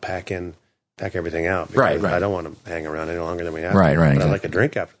then help pack everything out. Right. I don't want to hang around any longer than we have. Right. But Exactly. I like a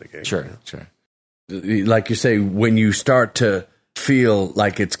drink after the gig. Sure. Like you say, when you start to feel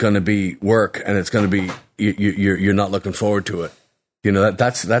like it's going to be work and it's going to be you're not looking forward to it,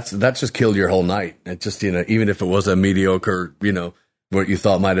 that's just killed your whole night. It just even if it was a mediocre, what you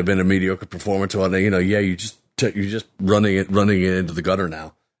thought might have been a mediocre performance or you're just running it into the gutter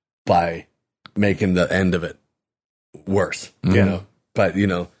now by making the end of it worse. But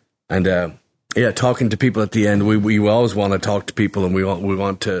talking to people at the end, we always want to talk to people, and we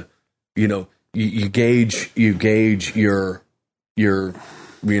want to you gauge your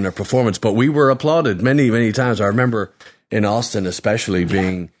performance. But we were applauded many times. I remember in Austin, especially,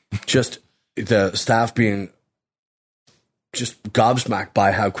 being just the staff being just gobsmacked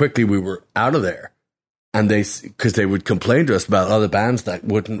by how quickly we were out of there, and because they would complain to us about other bands that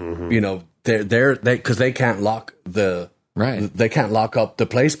wouldn't, because they can't lock they can't lock up the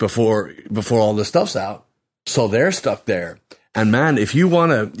place before all the stuff's out, so they're stuck there. And man, if you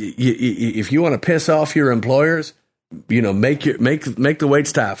want to piss off your employers, make the wait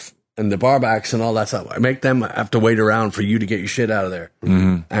staff and the barbacks and all that stuff, make them have to wait around for you to get your shit out of there.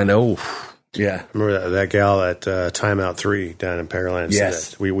 Mm-hmm. And yeah, I remember that gal at Timeout 3 down in Pearland.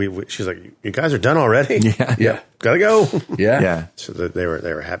 Yes, we she's like, "You guys are done already? Yeah, gotta go." Yeah. So they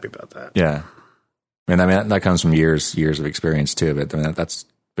were happy about that. Yeah. I mean, that comes from years of experience too, but that's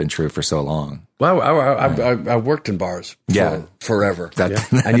been true for so long. Well, I worked in bars forever.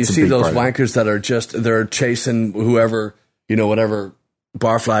 And you see those wankers that are they're chasing whoever, whatever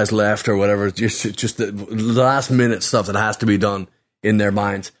bar flies left or whatever, just the last minute stuff that has to be done in their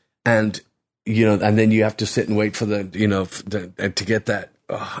minds. And, and then you have to sit and wait for to get that.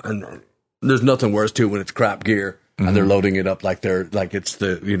 And there's nothing worse too when it's crap gear and they're loading it up like it's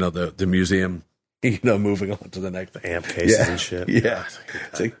the museum. Moving on to the next thing. Amp cases and shit. Yeah.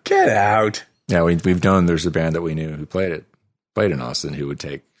 It's like, get out. Yeah, we've known there's a band that we knew who played in Austin who would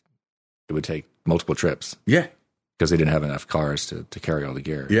take multiple trips. Yeah. Because they didn't have enough cars to carry all the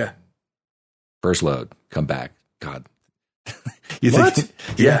gear. Yeah. First load, come back. God. What?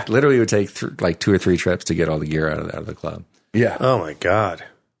 Yeah. Literally it would take 2 or 3 trips to get all the gear out of the club. Yeah. Oh my God.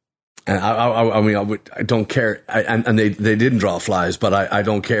 And I don't care. And they didn't draw flies, but I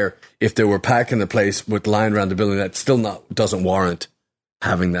don't care if they were packing the place with line around the building. That still doesn't warrant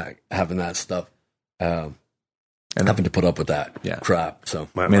having that stuff, and having to put up with that crap. So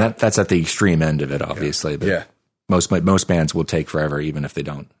I mean that's at the extreme end of it, obviously. But most bands will take forever, even if they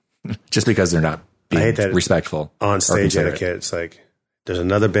don't, just because they're not being respectful on stage etiquette. It's like there's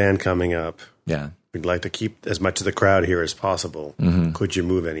another band coming up. Yeah. We'd like to keep as much of the crowd here as possible. Mm-hmm. Could you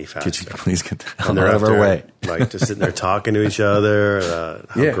move any faster? Could you please get the hell out of our way? Like just sitting there talking to each other,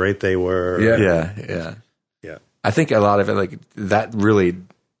 how great they were. Yeah. I think a lot of it, like that really,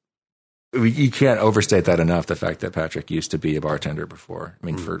 you can't overstate that enough, the fact that Patrick used to be a bartender before. I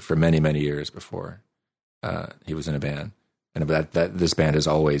mean, for many, many years before he was in a band. And that this band has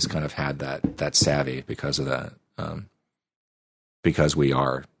always kind of had that savvy because of that. Because we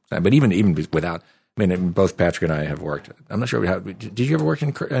are. But even without... I mean, both Patrick and I have worked. I'm not sure. Did you ever work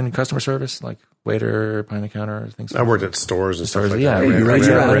in customer service, like waiter, behind the counter, things? I worked at stores and stuff like that. You ran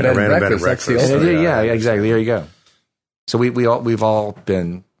a bed and breakfast. Yeah, exactly. There you go. So we've all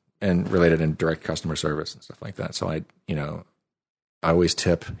been related in direct customer service and stuff like that. So I always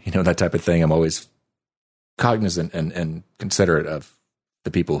tip, that type of thing. I'm always cognizant and considerate of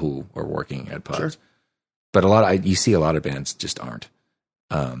the people who are working at pubs. Sure. But you see a lot of bands just aren't.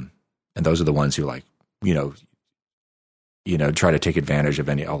 And those are the ones who try to take advantage of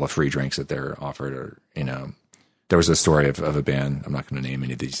all the free drinks that they're offered, or, there was a story of a band. I'm not going to name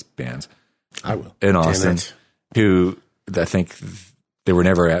any of these bands. I will. In Austin, who I think they were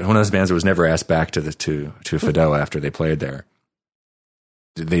never one of those bands that was never asked back to Fido after they played there.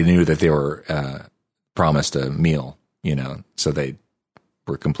 They knew that they were promised a meal, so they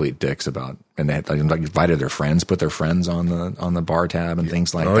were complete dicks about, and they had invited their friends, put their friends on the bar tab and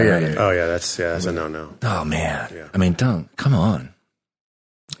things like that. Yeah. That's a no. Oh man. Yeah. I mean, come on.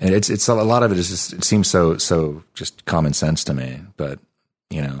 And it's a lot of it is just, it seems so just common sense to me. But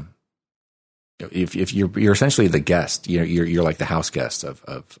you know, if you're essentially the guest, you're like the house guest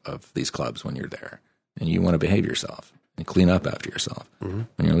of these clubs when you're there, and you want to behave yourself and clean up after yourself when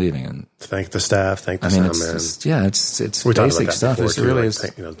you're leaving. And thank the staff, thank the I mean, sound man. It's We talked about basic that stuff. before, It too, really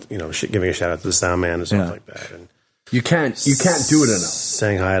like, is. giving a shout out to the sound man and stuff like that. And You can't do it enough.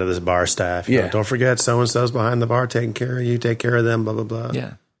 saying hi to this bar staff. You know, don't forget so and so's behind the bar taking care of you. Take care of them. Blah blah blah.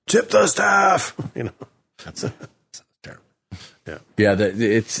 Yeah. Tip the staff. You know. That's terrible. Yeah. Yeah,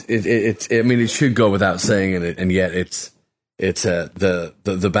 it's. I mean, it should go without saying, and yet it's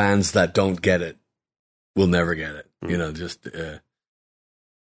the bands that don't get it will never get it. You know, just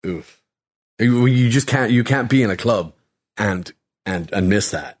oof. You can't be in a club and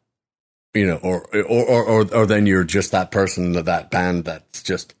miss that. You know, or then you're just that person, that band that's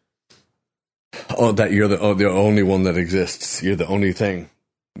just that you're the only one that exists. You're the only thing.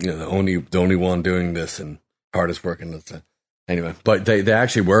 You know, the only one doing this and hardest working. Anyway, but they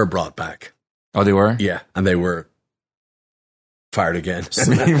actually were brought back. Oh, they were? Yeah, and they were fired again.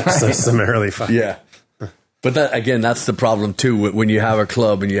 Summarily fired. Yeah. But that, again, that's the problem too. When you have a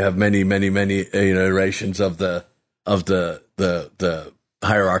club and you have many iterations of the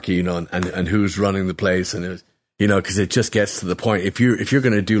hierarchy, you know, and who's running the place, and it was, you know, because it just gets to the point. If you're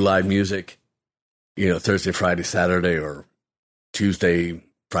going to do live music, you know, Thursday, Friday, Saturday, or Tuesday,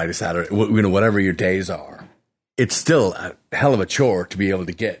 Friday, Saturday, you know, whatever your days are, it's still a hell of a chore to be able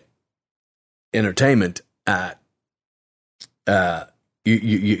to get entertainment at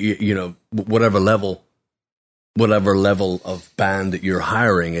you know, whatever level of band that you're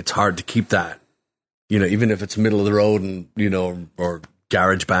hiring. It's hard to keep that, you know, even if it's middle of the road and, you know, or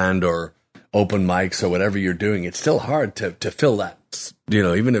garage band or open mics or whatever you're doing, it's still hard to fill that, you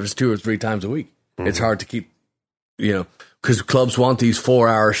know, even if it's 2 or 3 times a week. It's hard to keep, you know, because clubs want these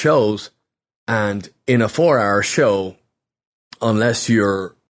 4-hour shows, and in a 4-hour show, unless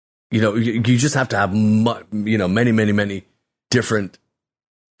you're, you know, you just have to have, you know, many different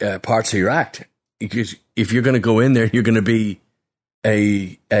parts of your act. Because if you're going to go in there, you're going to be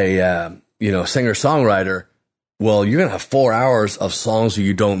a you know, singer-songwriter. Well, you're going to have 4 hours of songs that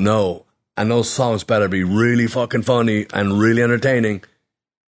you don't know, and those songs better be really fucking funny and really entertaining,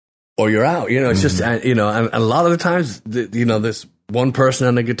 or you're out. You know, it's just, you know, and a lot of the times, you know, this one person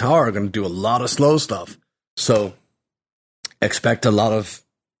on the guitar are going to do a lot of slow stuff. So expect a lot of,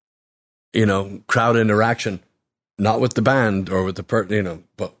 you know, crowd interaction, not with the band or with the you know,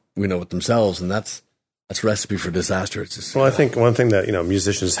 but, you know, with themselves, and that's recipe for disaster. It's just, well, I think one thing that, you know,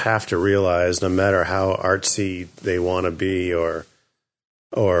 musicians have to realize, no matter how artsy they want to be, or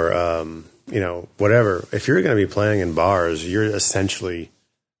you know, whatever, if you're going to be playing in bars, you're essentially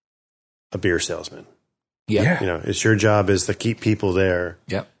a beer salesman. Yeah. You know, it's your job is to keep people there.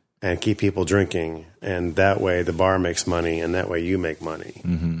 Yep. And keep people drinking, and that way the bar makes money, and that way you make money.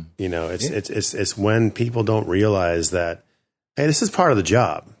 Mm-hmm. You know, it's when people don't realize that, hey, this is part of the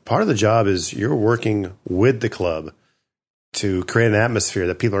job. Part of the job is you're working with the club to create an atmosphere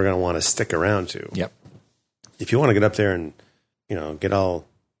that people are going to want to stick around to. Yep. If you want to get up there and, you know, get all,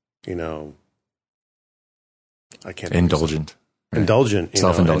 you know, I can't Indulgent. Right. Indulgent, you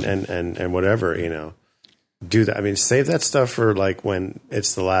Self-indulgent. know, and whatever, you know. Do that. I mean, save that stuff for like when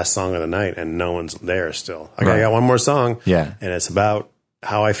it's the last song of the night and no one's there still. I got one more song. Yeah. And it's about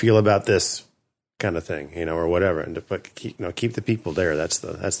how I feel about this kind of thing, you know, or whatever. And but keep the people there. That's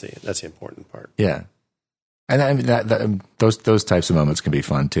the important part. Yeah. And I mean those types of moments can be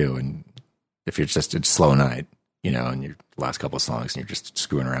fun too. And if it's just a slow night, you know, and your last couple of songs and you're just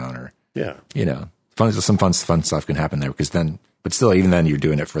screwing around, or, Yeah. you know, some fun stuff can happen there, because then, but still, even then, you're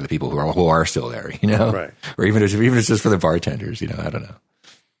doing it for the people who are still there, you know, Right. Or even if it's just for the bartenders, you know, I don't know.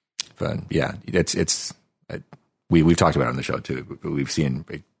 But yeah, we've talked about it on the show too. But we've seen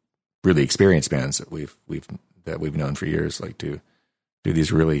really experienced bands that we've known for years, like do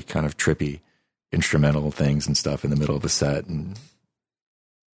these really kind of trippy instrumental things and stuff in the middle of a set, and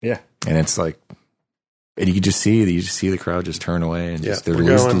it's like, and you just see the crowd just turn away, and just they're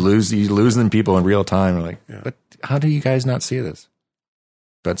losing people in real time. You're like, but how do you guys not see this?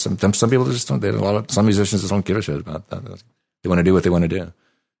 But some people just don't. Some musicians just don't give a shit about that. They want to do what they want to do.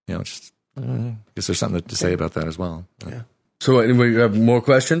 You know, just I guess there's something to say about that as well. Yeah. So anybody have more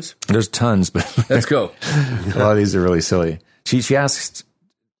questions? There's tons, but Let's go. A lot of these are really silly. She asked,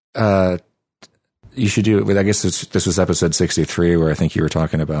 you should do it with, I guess this was episode 63, where I think you were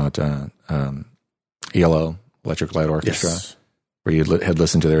talking about ELO, Electric Light Orchestra, Yes. where you had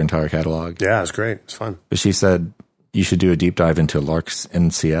listened to their entire catalog. Yeah, it's great. It's fun. But she said you should do a deep dive into Larks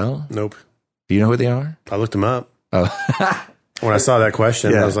NCL. Nope. Do you know who they are? I looked them up. Oh, When I saw that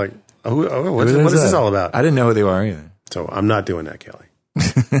question, I was like, what is this all about? I didn't know who they were either. So I'm not doing that, Kelly.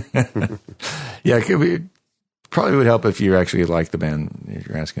 Yeah, probably would help if you actually like the band, if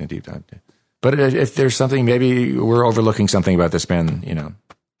you're asking a deep dive. But if there's something, maybe we're overlooking something about this band,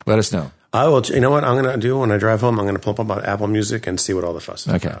 let us know. I will. You know what I'm going to do when I drive home? I'm going to pull up on Apple Music and see what all the fuss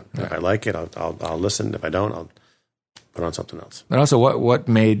is about. If I like it, I'll listen. If I don't, I'll put on something else. And also, what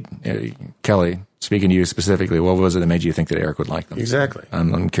made Kelly, speaking to you specifically, what was it that made you think that Eric would like them? Exactly.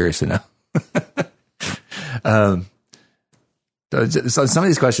 I'm curious to know. So some of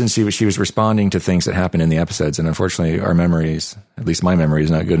these questions, she was responding to things that happened in the episodes, and unfortunately, our memories, at least my memory,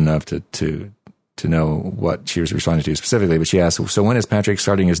 is not good enough to know what she was responding to specifically. But she asked, "So when is Patrick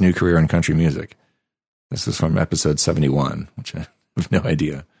starting his new career in country music?" This is from episode 71, which I have no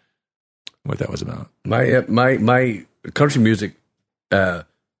idea what that was about. My country music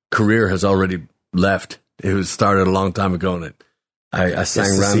career has already left. It was started a long time ago, and I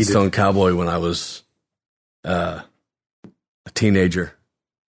sang Roundstone Cowboy when I was a teenager,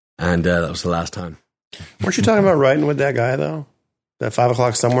 and that was the last time. Weren't you talking about writing with that guy though? That 5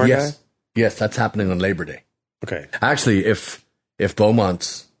 o'clock somewhere guy? Yes, that's happening on Labor Day. Okay. Actually, if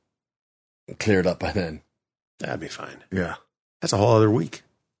Beaumont's cleared up by then, that'd be fine. Yeah, that's a whole other week.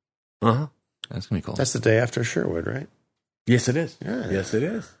 That's gonna be cool. That's the day after Sherwood, right? Yes, it is. Yeah. Yes, it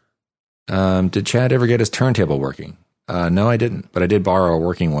is. Did Chad ever get his turntable working? No, I didn't, but I did borrow a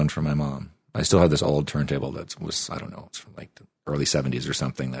working one from my mom. I still have this old turntable that was, I don't know, it's from like the early 70s or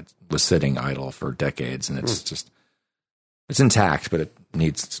something that was sitting idle for decades, and it's intact, but it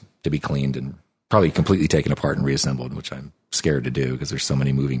needs to be cleaned and probably completely taken apart and reassembled, which I'm scared to do because there's so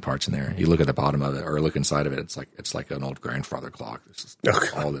many moving parts in there. You look at the bottom of it or look inside of it, it's like an old grandfather clock.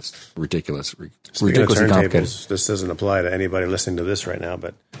 There's all this ridiculously complicated. This doesn't apply to anybody listening to this right now,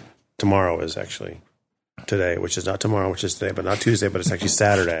 but tomorrow is actually today, which is not tomorrow, which is today, but not Tuesday, but it's actually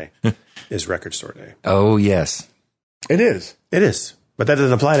Saturday, is Record Store Day. Oh, yes. It is. It is. But that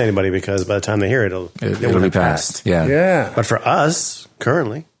doesn't apply to anybody because by the time they hear it, it'll be past. Yeah. Yeah. But for us,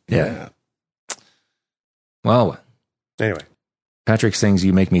 currently. Yeah. Well, anyway. Patrick sings,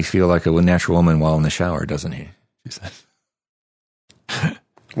 "You make me feel like a natural woman while in the shower," doesn't he? She says.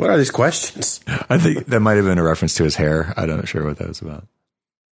 What are these questions? I think that might have been a reference to his hair. I'm not sure what that was about.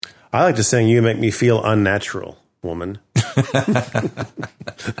 I like to sing, "You make me feel unnatural, woman."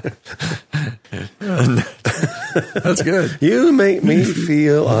 That's good. You make me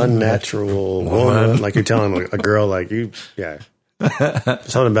feel unnatural, woman. Like you're telling a girl, like you, yeah.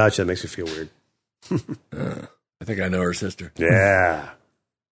 Something about you that makes me feel weird. I think I know her sister. Yeah.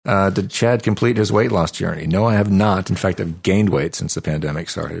 Did Chad complete his weight loss journey? No, I have not. In fact, I've gained weight since the pandemic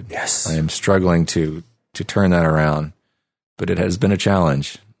started. Yes. I am struggling to turn that around, but it has been a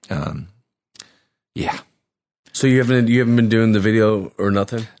challenge. Yeah. So you haven't been doing the video or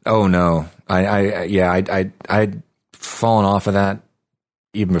nothing? Oh no. I'd fallen off of that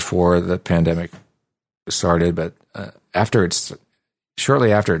even before the pandemic started, but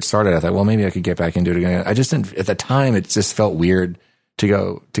shortly after it started, I thought, well, maybe I could get back into it again. I just didn't, at the time, it just felt weird to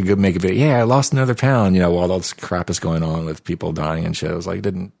go make a video. Yeah, I lost another pound, while all this crap is going on with people dying and shit. It was like,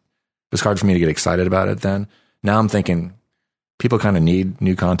 it was hard for me to get excited about it then. Now I'm thinking people kind of need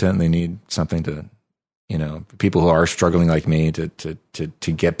new content, and they need something to, people who are struggling like me to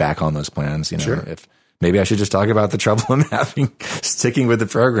get back on those plans. Sure. If maybe I should just talk about the trouble I'm having sticking with the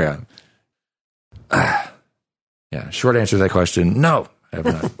program. Yeah, short answer to that question, no, I have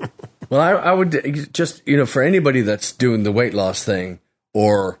not. Well, I would just, for anybody that's doing the weight loss thing,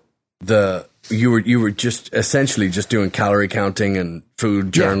 or you were just essentially just doing calorie counting and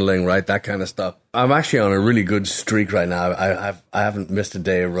food journaling, right? That kind of stuff. I'm actually on a really good streak right now. I haven't missed a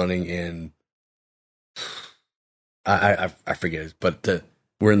day of running in, I forget it, but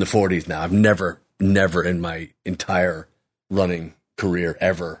we're in the 40s now. I've never in my entire running career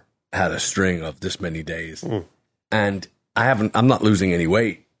ever had a string of this many days. And I'm not losing any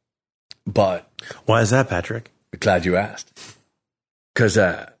weight, but. Why is that, Patrick? Glad you asked. Cause,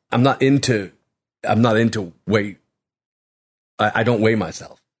 I'm not into weight. I don't weigh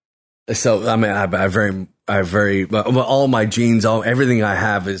myself. So, I mean, I very, all my genes, everything I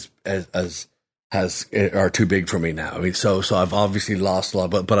have are too big for me now. I mean, so I've obviously lost a lot,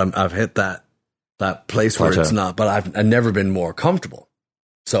 but I've hit that place where it's not, but I've never been more comfortable.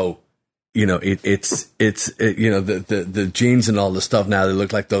 So, it's the jeans and all the stuff now, they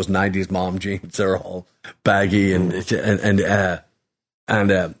look like those 90s mom jeans. They're all baggy and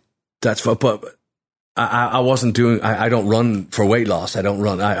that's what, but I wasn't doing, I don't run for weight loss. I don't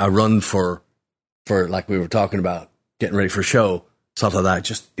run. I run for like we were talking about, getting ready for a show, stuff like that.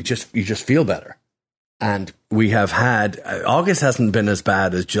 You just feel better. And we have had, August hasn't been as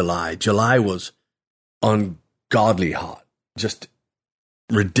bad as July. July was ungodly hot, just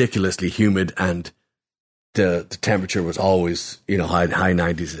ridiculously humid, and the temperature was always, high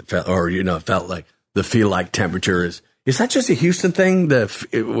 90s. It felt, or, it felt like the feel like temperature is that just a Houston thing? The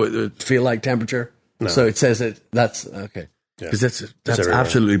feel like temperature? No. So it says that's okay. Because that's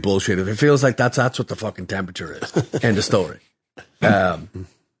absolutely bullshit. If it feels like that's what the fucking temperature is. End of story.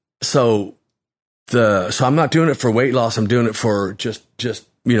 So I'm not doing it for weight loss. I'm doing it for just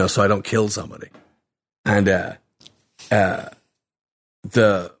so I don't kill somebody. And my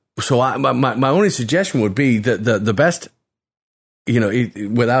only suggestion would be that the best,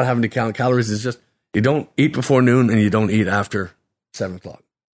 eat, without having to count calories, is just you don't eat before noon and you don't eat after 7:00.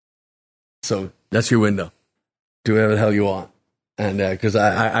 So that's your window. Do whatever the hell you want. And because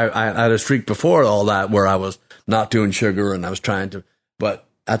I had a streak before all that where I was not doing sugar and I was trying to, but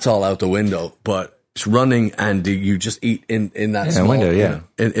that's all out the window. But it's running, and you just eat in that small window,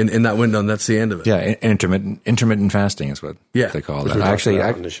 in that window, and that's the end of it. Yeah, intermittent fasting is what they call that. Actually,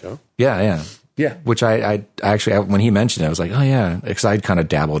 on the show. Yeah. Which I actually, when he mentioned it, I was like, oh yeah, because I'd kind of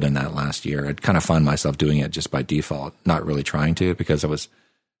dabbled in that last year. I'd kind of found myself doing it just by default, not really trying to, because I was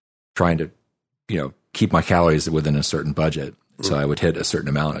trying to, keep my calories within a certain budget. So I would hit a certain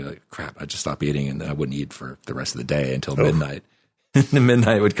amount. I'd be like, crap, I'd just stop eating, and then I wouldn't eat for the rest of the day until midnight. And the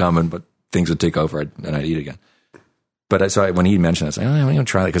midnight would come, but things would take over, and I'd eat again. But when he mentioned it, I was like, I'm going to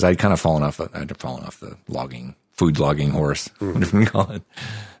try that, because I'd kind of fallen off the food logging horse, whatever you call it.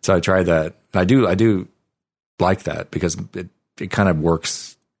 So I tried that. I do like that, because it kind of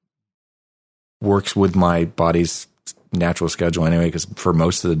works with my body's natural schedule anyway, because for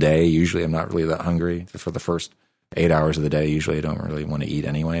most of the day, usually I'm not really that hungry. For the first 8 hours of the day, usually I don't really want to eat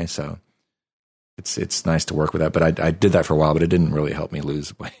anyway. So it's nice to work with that. But I did that for a while, but it didn't really help me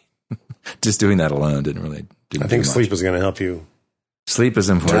lose weight. Just doing that alone didn't I think sleep is going to help you. Sleep is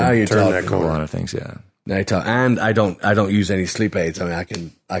important. Now you turn that corner. A lot of things, yeah. And I don't use any sleep aids. I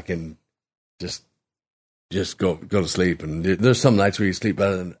mean, I can just go to sleep. And there's some nights where you sleep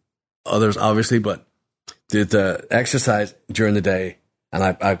better than others, obviously, but the exercise during the day, and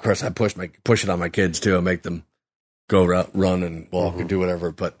I of course I push it on my kids too. I make them go run and walk and do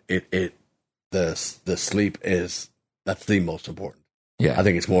whatever. But the sleep that's the most important. Yeah, I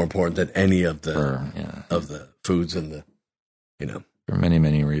think it's more important than any of the foods and the for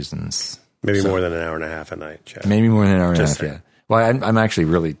many reasons. Maybe more than an hour and a half a night, Chad. Maybe more than an hour and a half. Yeah. Well, I'm actually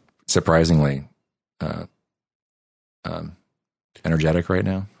really surprisingly energetic right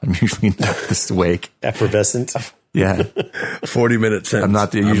now. I'm usually not this awake. Effervescent. Yeah. 40-minute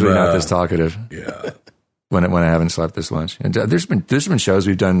sentence. I'm usually not this talkative. Yeah. When I haven't slept this much. And there's been shows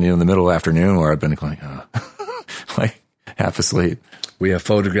we've done in the middle of the afternoon where I've been going, like half asleep. We have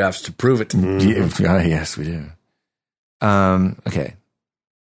photographs to prove it. Mm-hmm. Yes, we do. Okay.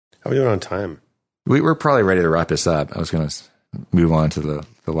 How are we doing on time? We're probably ready to wrap this up. I was going to move on to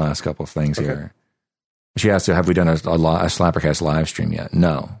the last couple of things here. She asked, have we done a Slappercast live stream yet?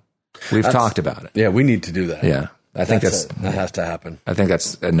 No. We've talked about it. Yeah, we need to do that. Yeah. I think that has to happen. I think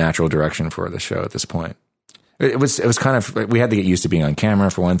that's a natural direction for the show at this point. It was kind of, we had to get used to being on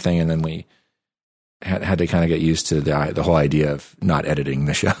camera for one thing, and then we had to kind of get used to the whole idea of not editing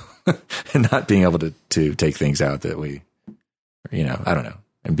the show and not being able to take things out that we, I don't know,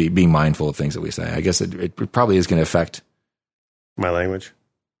 and being mindful of things that we say. I guess it probably is going to affect my language.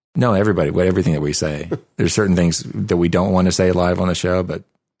 No, everything that we say. There's certain things that we don't want to say live on the show, but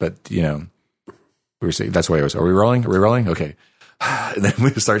we're saying, that's why I was, are we rolling? Okay. And then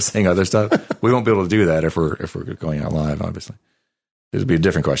we start saying other stuff. We won't be able to do that if we're going out live, obviously. This would be a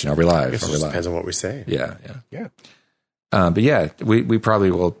different question. Are we live? It depends on what we say. Yeah. But yeah, we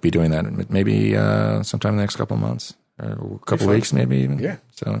probably will be doing that maybe sometime in the next couple of months, or a couple of weeks, maybe even. Yeah.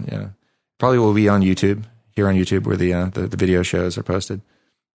 So yeah, probably will be on YouTube, here on YouTube, where the video shows are posted,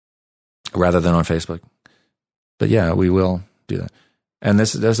 rather than on Facebook. But yeah, we will do that. And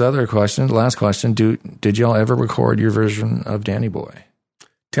this other question, the last question: did y'all ever record your version of Danny Boy?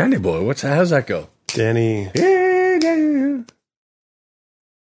 Danny Boy, how's that go? Danny. Yeah, Danny.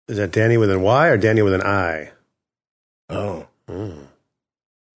 Is that Danny with an Y or Danny with an I? Oh.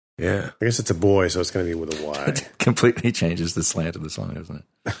 Yeah. I guess it's a boy, so it's going to be with a Y. It completely changes the slant of the song, doesn't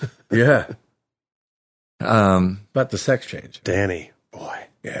it? Yeah. But the sex change. Danny boy.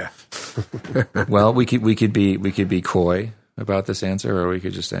 Yeah. Well, we could be coy about this answer, or we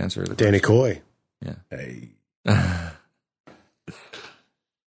could just answer the Danny question. Coy. Yeah. Hey.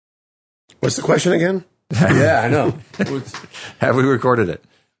 What's the question again? Yeah, I know. Have we recorded it?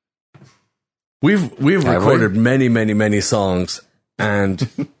 We've recorded many songs, and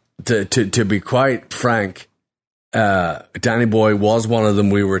to be quite frank, Danny Boy was one of them.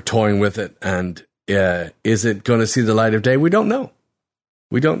 We were toying with it, and is it going to see the light of day? We don't know.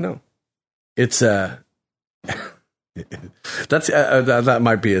 It's that's that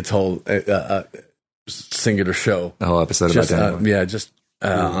might be its whole singular show. The whole episode about Danny Boy.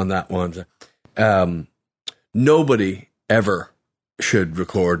 On that one. Nobody ever should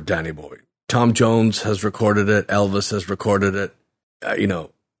record Danny Boy. Tom Jones has recorded it. Elvis has recorded it.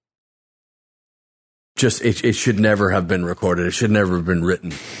 It should never have been recorded. It should never have been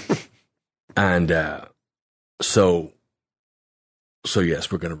written. And so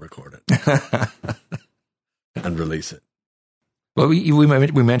yes, we're going to record it and release it. Well, we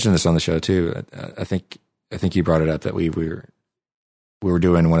mentioned this on the show too. I think you brought it up that we were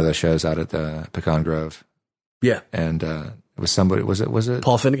doing one of those shows out at the Pecan Grove. Yeah, and it was somebody. Was it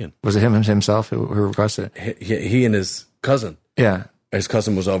Paul Finnegan? Was it him himself who requested it? He and his cousin. Yeah, his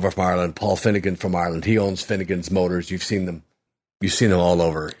cousin was over from Ireland. Paul Finnegan from Ireland. He owns Finnegan's Motors. You've seen them all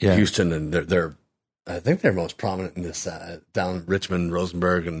over Houston, and they're I think they're most prominent in this down Richmond,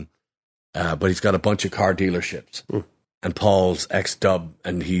 Rosenberg, and but he's got a bunch of car dealerships. And Paul's ex-dub,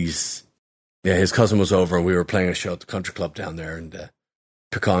 and his cousin was over, and we were playing a show at the country club down there in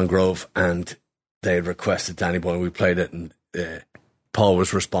Pecan Grove, and they had requested Danny Boy, and we played it, and Paul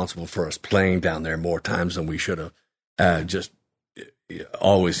was responsible for us playing down there more times than we should have. Just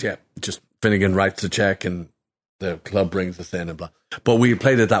Finnegan writes the check, and the club brings us in, and blah. But we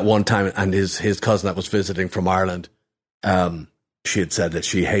played it that one time, and his cousin that was visiting from Ireland, she had said that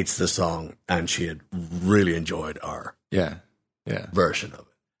she hates the song, and she had really enjoyed our version of it.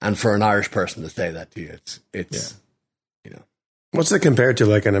 And for an Irish person to say that to you, it's What's it compared to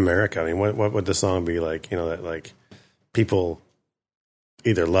like in America? I mean, what would the song be like? That like people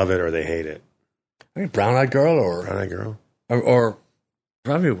either love it or they hate it. I think Brown Eyed Girl or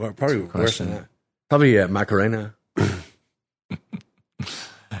probably worse than that. Probably Macarena.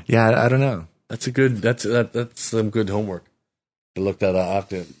 Yeah, I don't know. That's some good homework to look that up. I have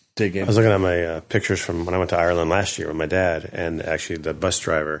to dig in. I was looking at my pictures from when I went to Ireland last year with my dad, and actually the bus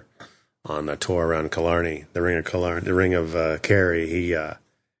driver on a tour around Killarney, the Ring of Kerry.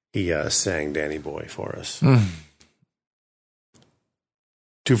 He sang Danny Boy for us.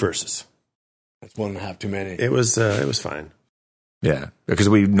 2 verses. That's 1.5 too many. It was fine. Yeah, because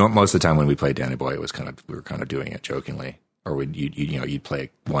most of the time when we played Danny Boy, we were kind of doing it jokingly, or you'd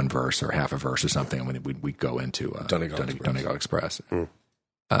play one verse or half a verse or something, and we'd go into Donegal Express. And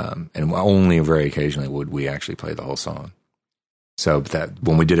only very occasionally would we actually play the whole song. So that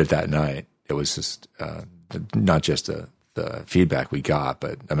when we did it that night, it was just not just the feedback we got,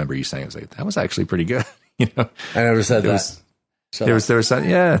 but I remember you saying, it was like, that was actually pretty good. I never said that. There was some,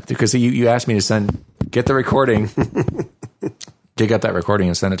 because you asked me to get the recording, dig up that recording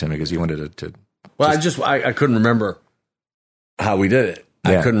and send it to me because you wanted to. Well, I couldn't remember how we did it.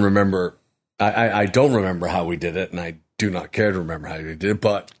 Yeah. I couldn't remember. I don't remember how we did it, and I do not care to remember how we did it.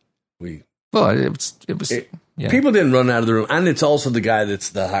 But we. Well, it was. People didn't run out of the room, and it's also the guy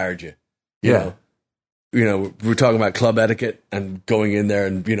that hired you. You know, we're talking about club etiquette and going in there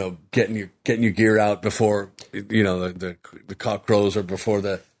and getting your gear out before the cock crows or before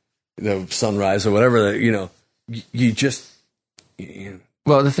the sunrise or whatever. You just.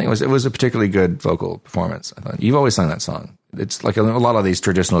 Well, the thing was, it was a particularly good vocal performance. I thought you've always sung that song. It's like a lot of these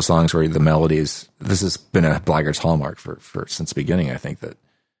traditional songs where the melodies. This has been a Blaggert's hallmark for since the beginning. I think that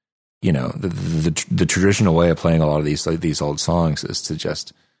the traditional way of playing a lot of these old songs is to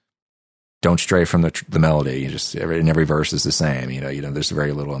just don't stray from the melody. You just every verse is the same. There's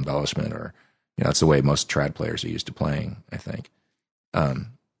very little embellishment, or that's the way most trad players are used to playing, I think.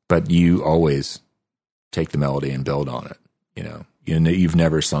 But you always take the melody and build on it. You've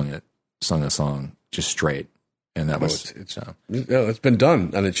never sung a song just straight, and that was it's been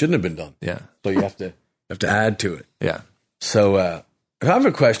done, and it shouldn't have been done. Yeah, so you have to add to it. Yeah. So I have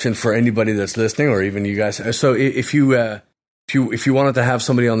a question for anybody that's listening, or even you guys. So if you wanted to have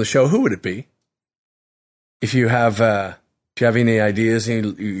somebody on the show, who would it be? If you have any ideas,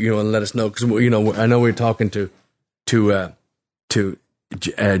 and let us know, because I know we're talking to Joan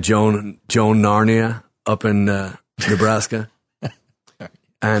Narnia up in Nebraska,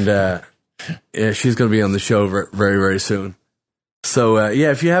 and she's going to be on the show very, very soon. So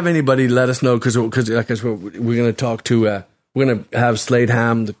if you have anybody, let us know, because like I said, we're going to talk to we're going to have Slade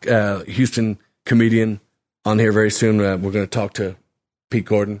Ham, the Houston comedian, on here very soon. We're going to talk to Pete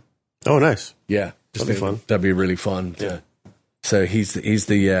Gordon. Oh, nice. Yeah, that'd be fun. That'd be really fun. Yeah. So he's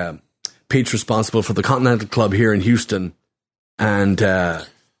the Pete's responsible for the Continental Club here in Houston, and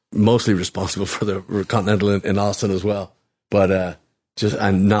mostly responsible for the Continental in Austin as well. But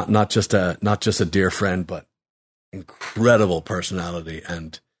not just a dear friend, but incredible personality,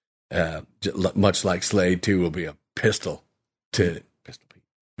 and much like Slade too, will be a pistol to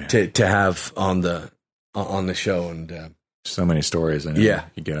have on the show, and so many stories. I know Yeah.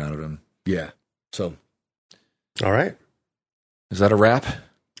 you get out of him. yeah. So All right. Is that a wrap?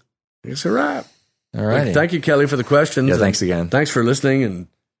 it's a wrap. All right. Thank you, Kelly, for the questions. Yeah, and thanks again. Thanks for listening and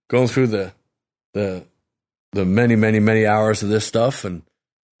going through the many, many, many hours of this stuff. And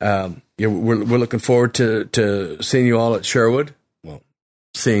we're looking forward to seeing you all at Sherwood. Well,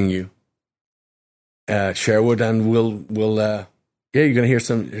 seeing you at Sherwood, and we'll you're gonna hear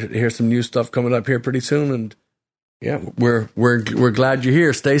some new stuff coming up here pretty soon. And yeah, we're glad you're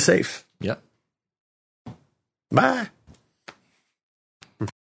here. Stay safe. Yep. Bye.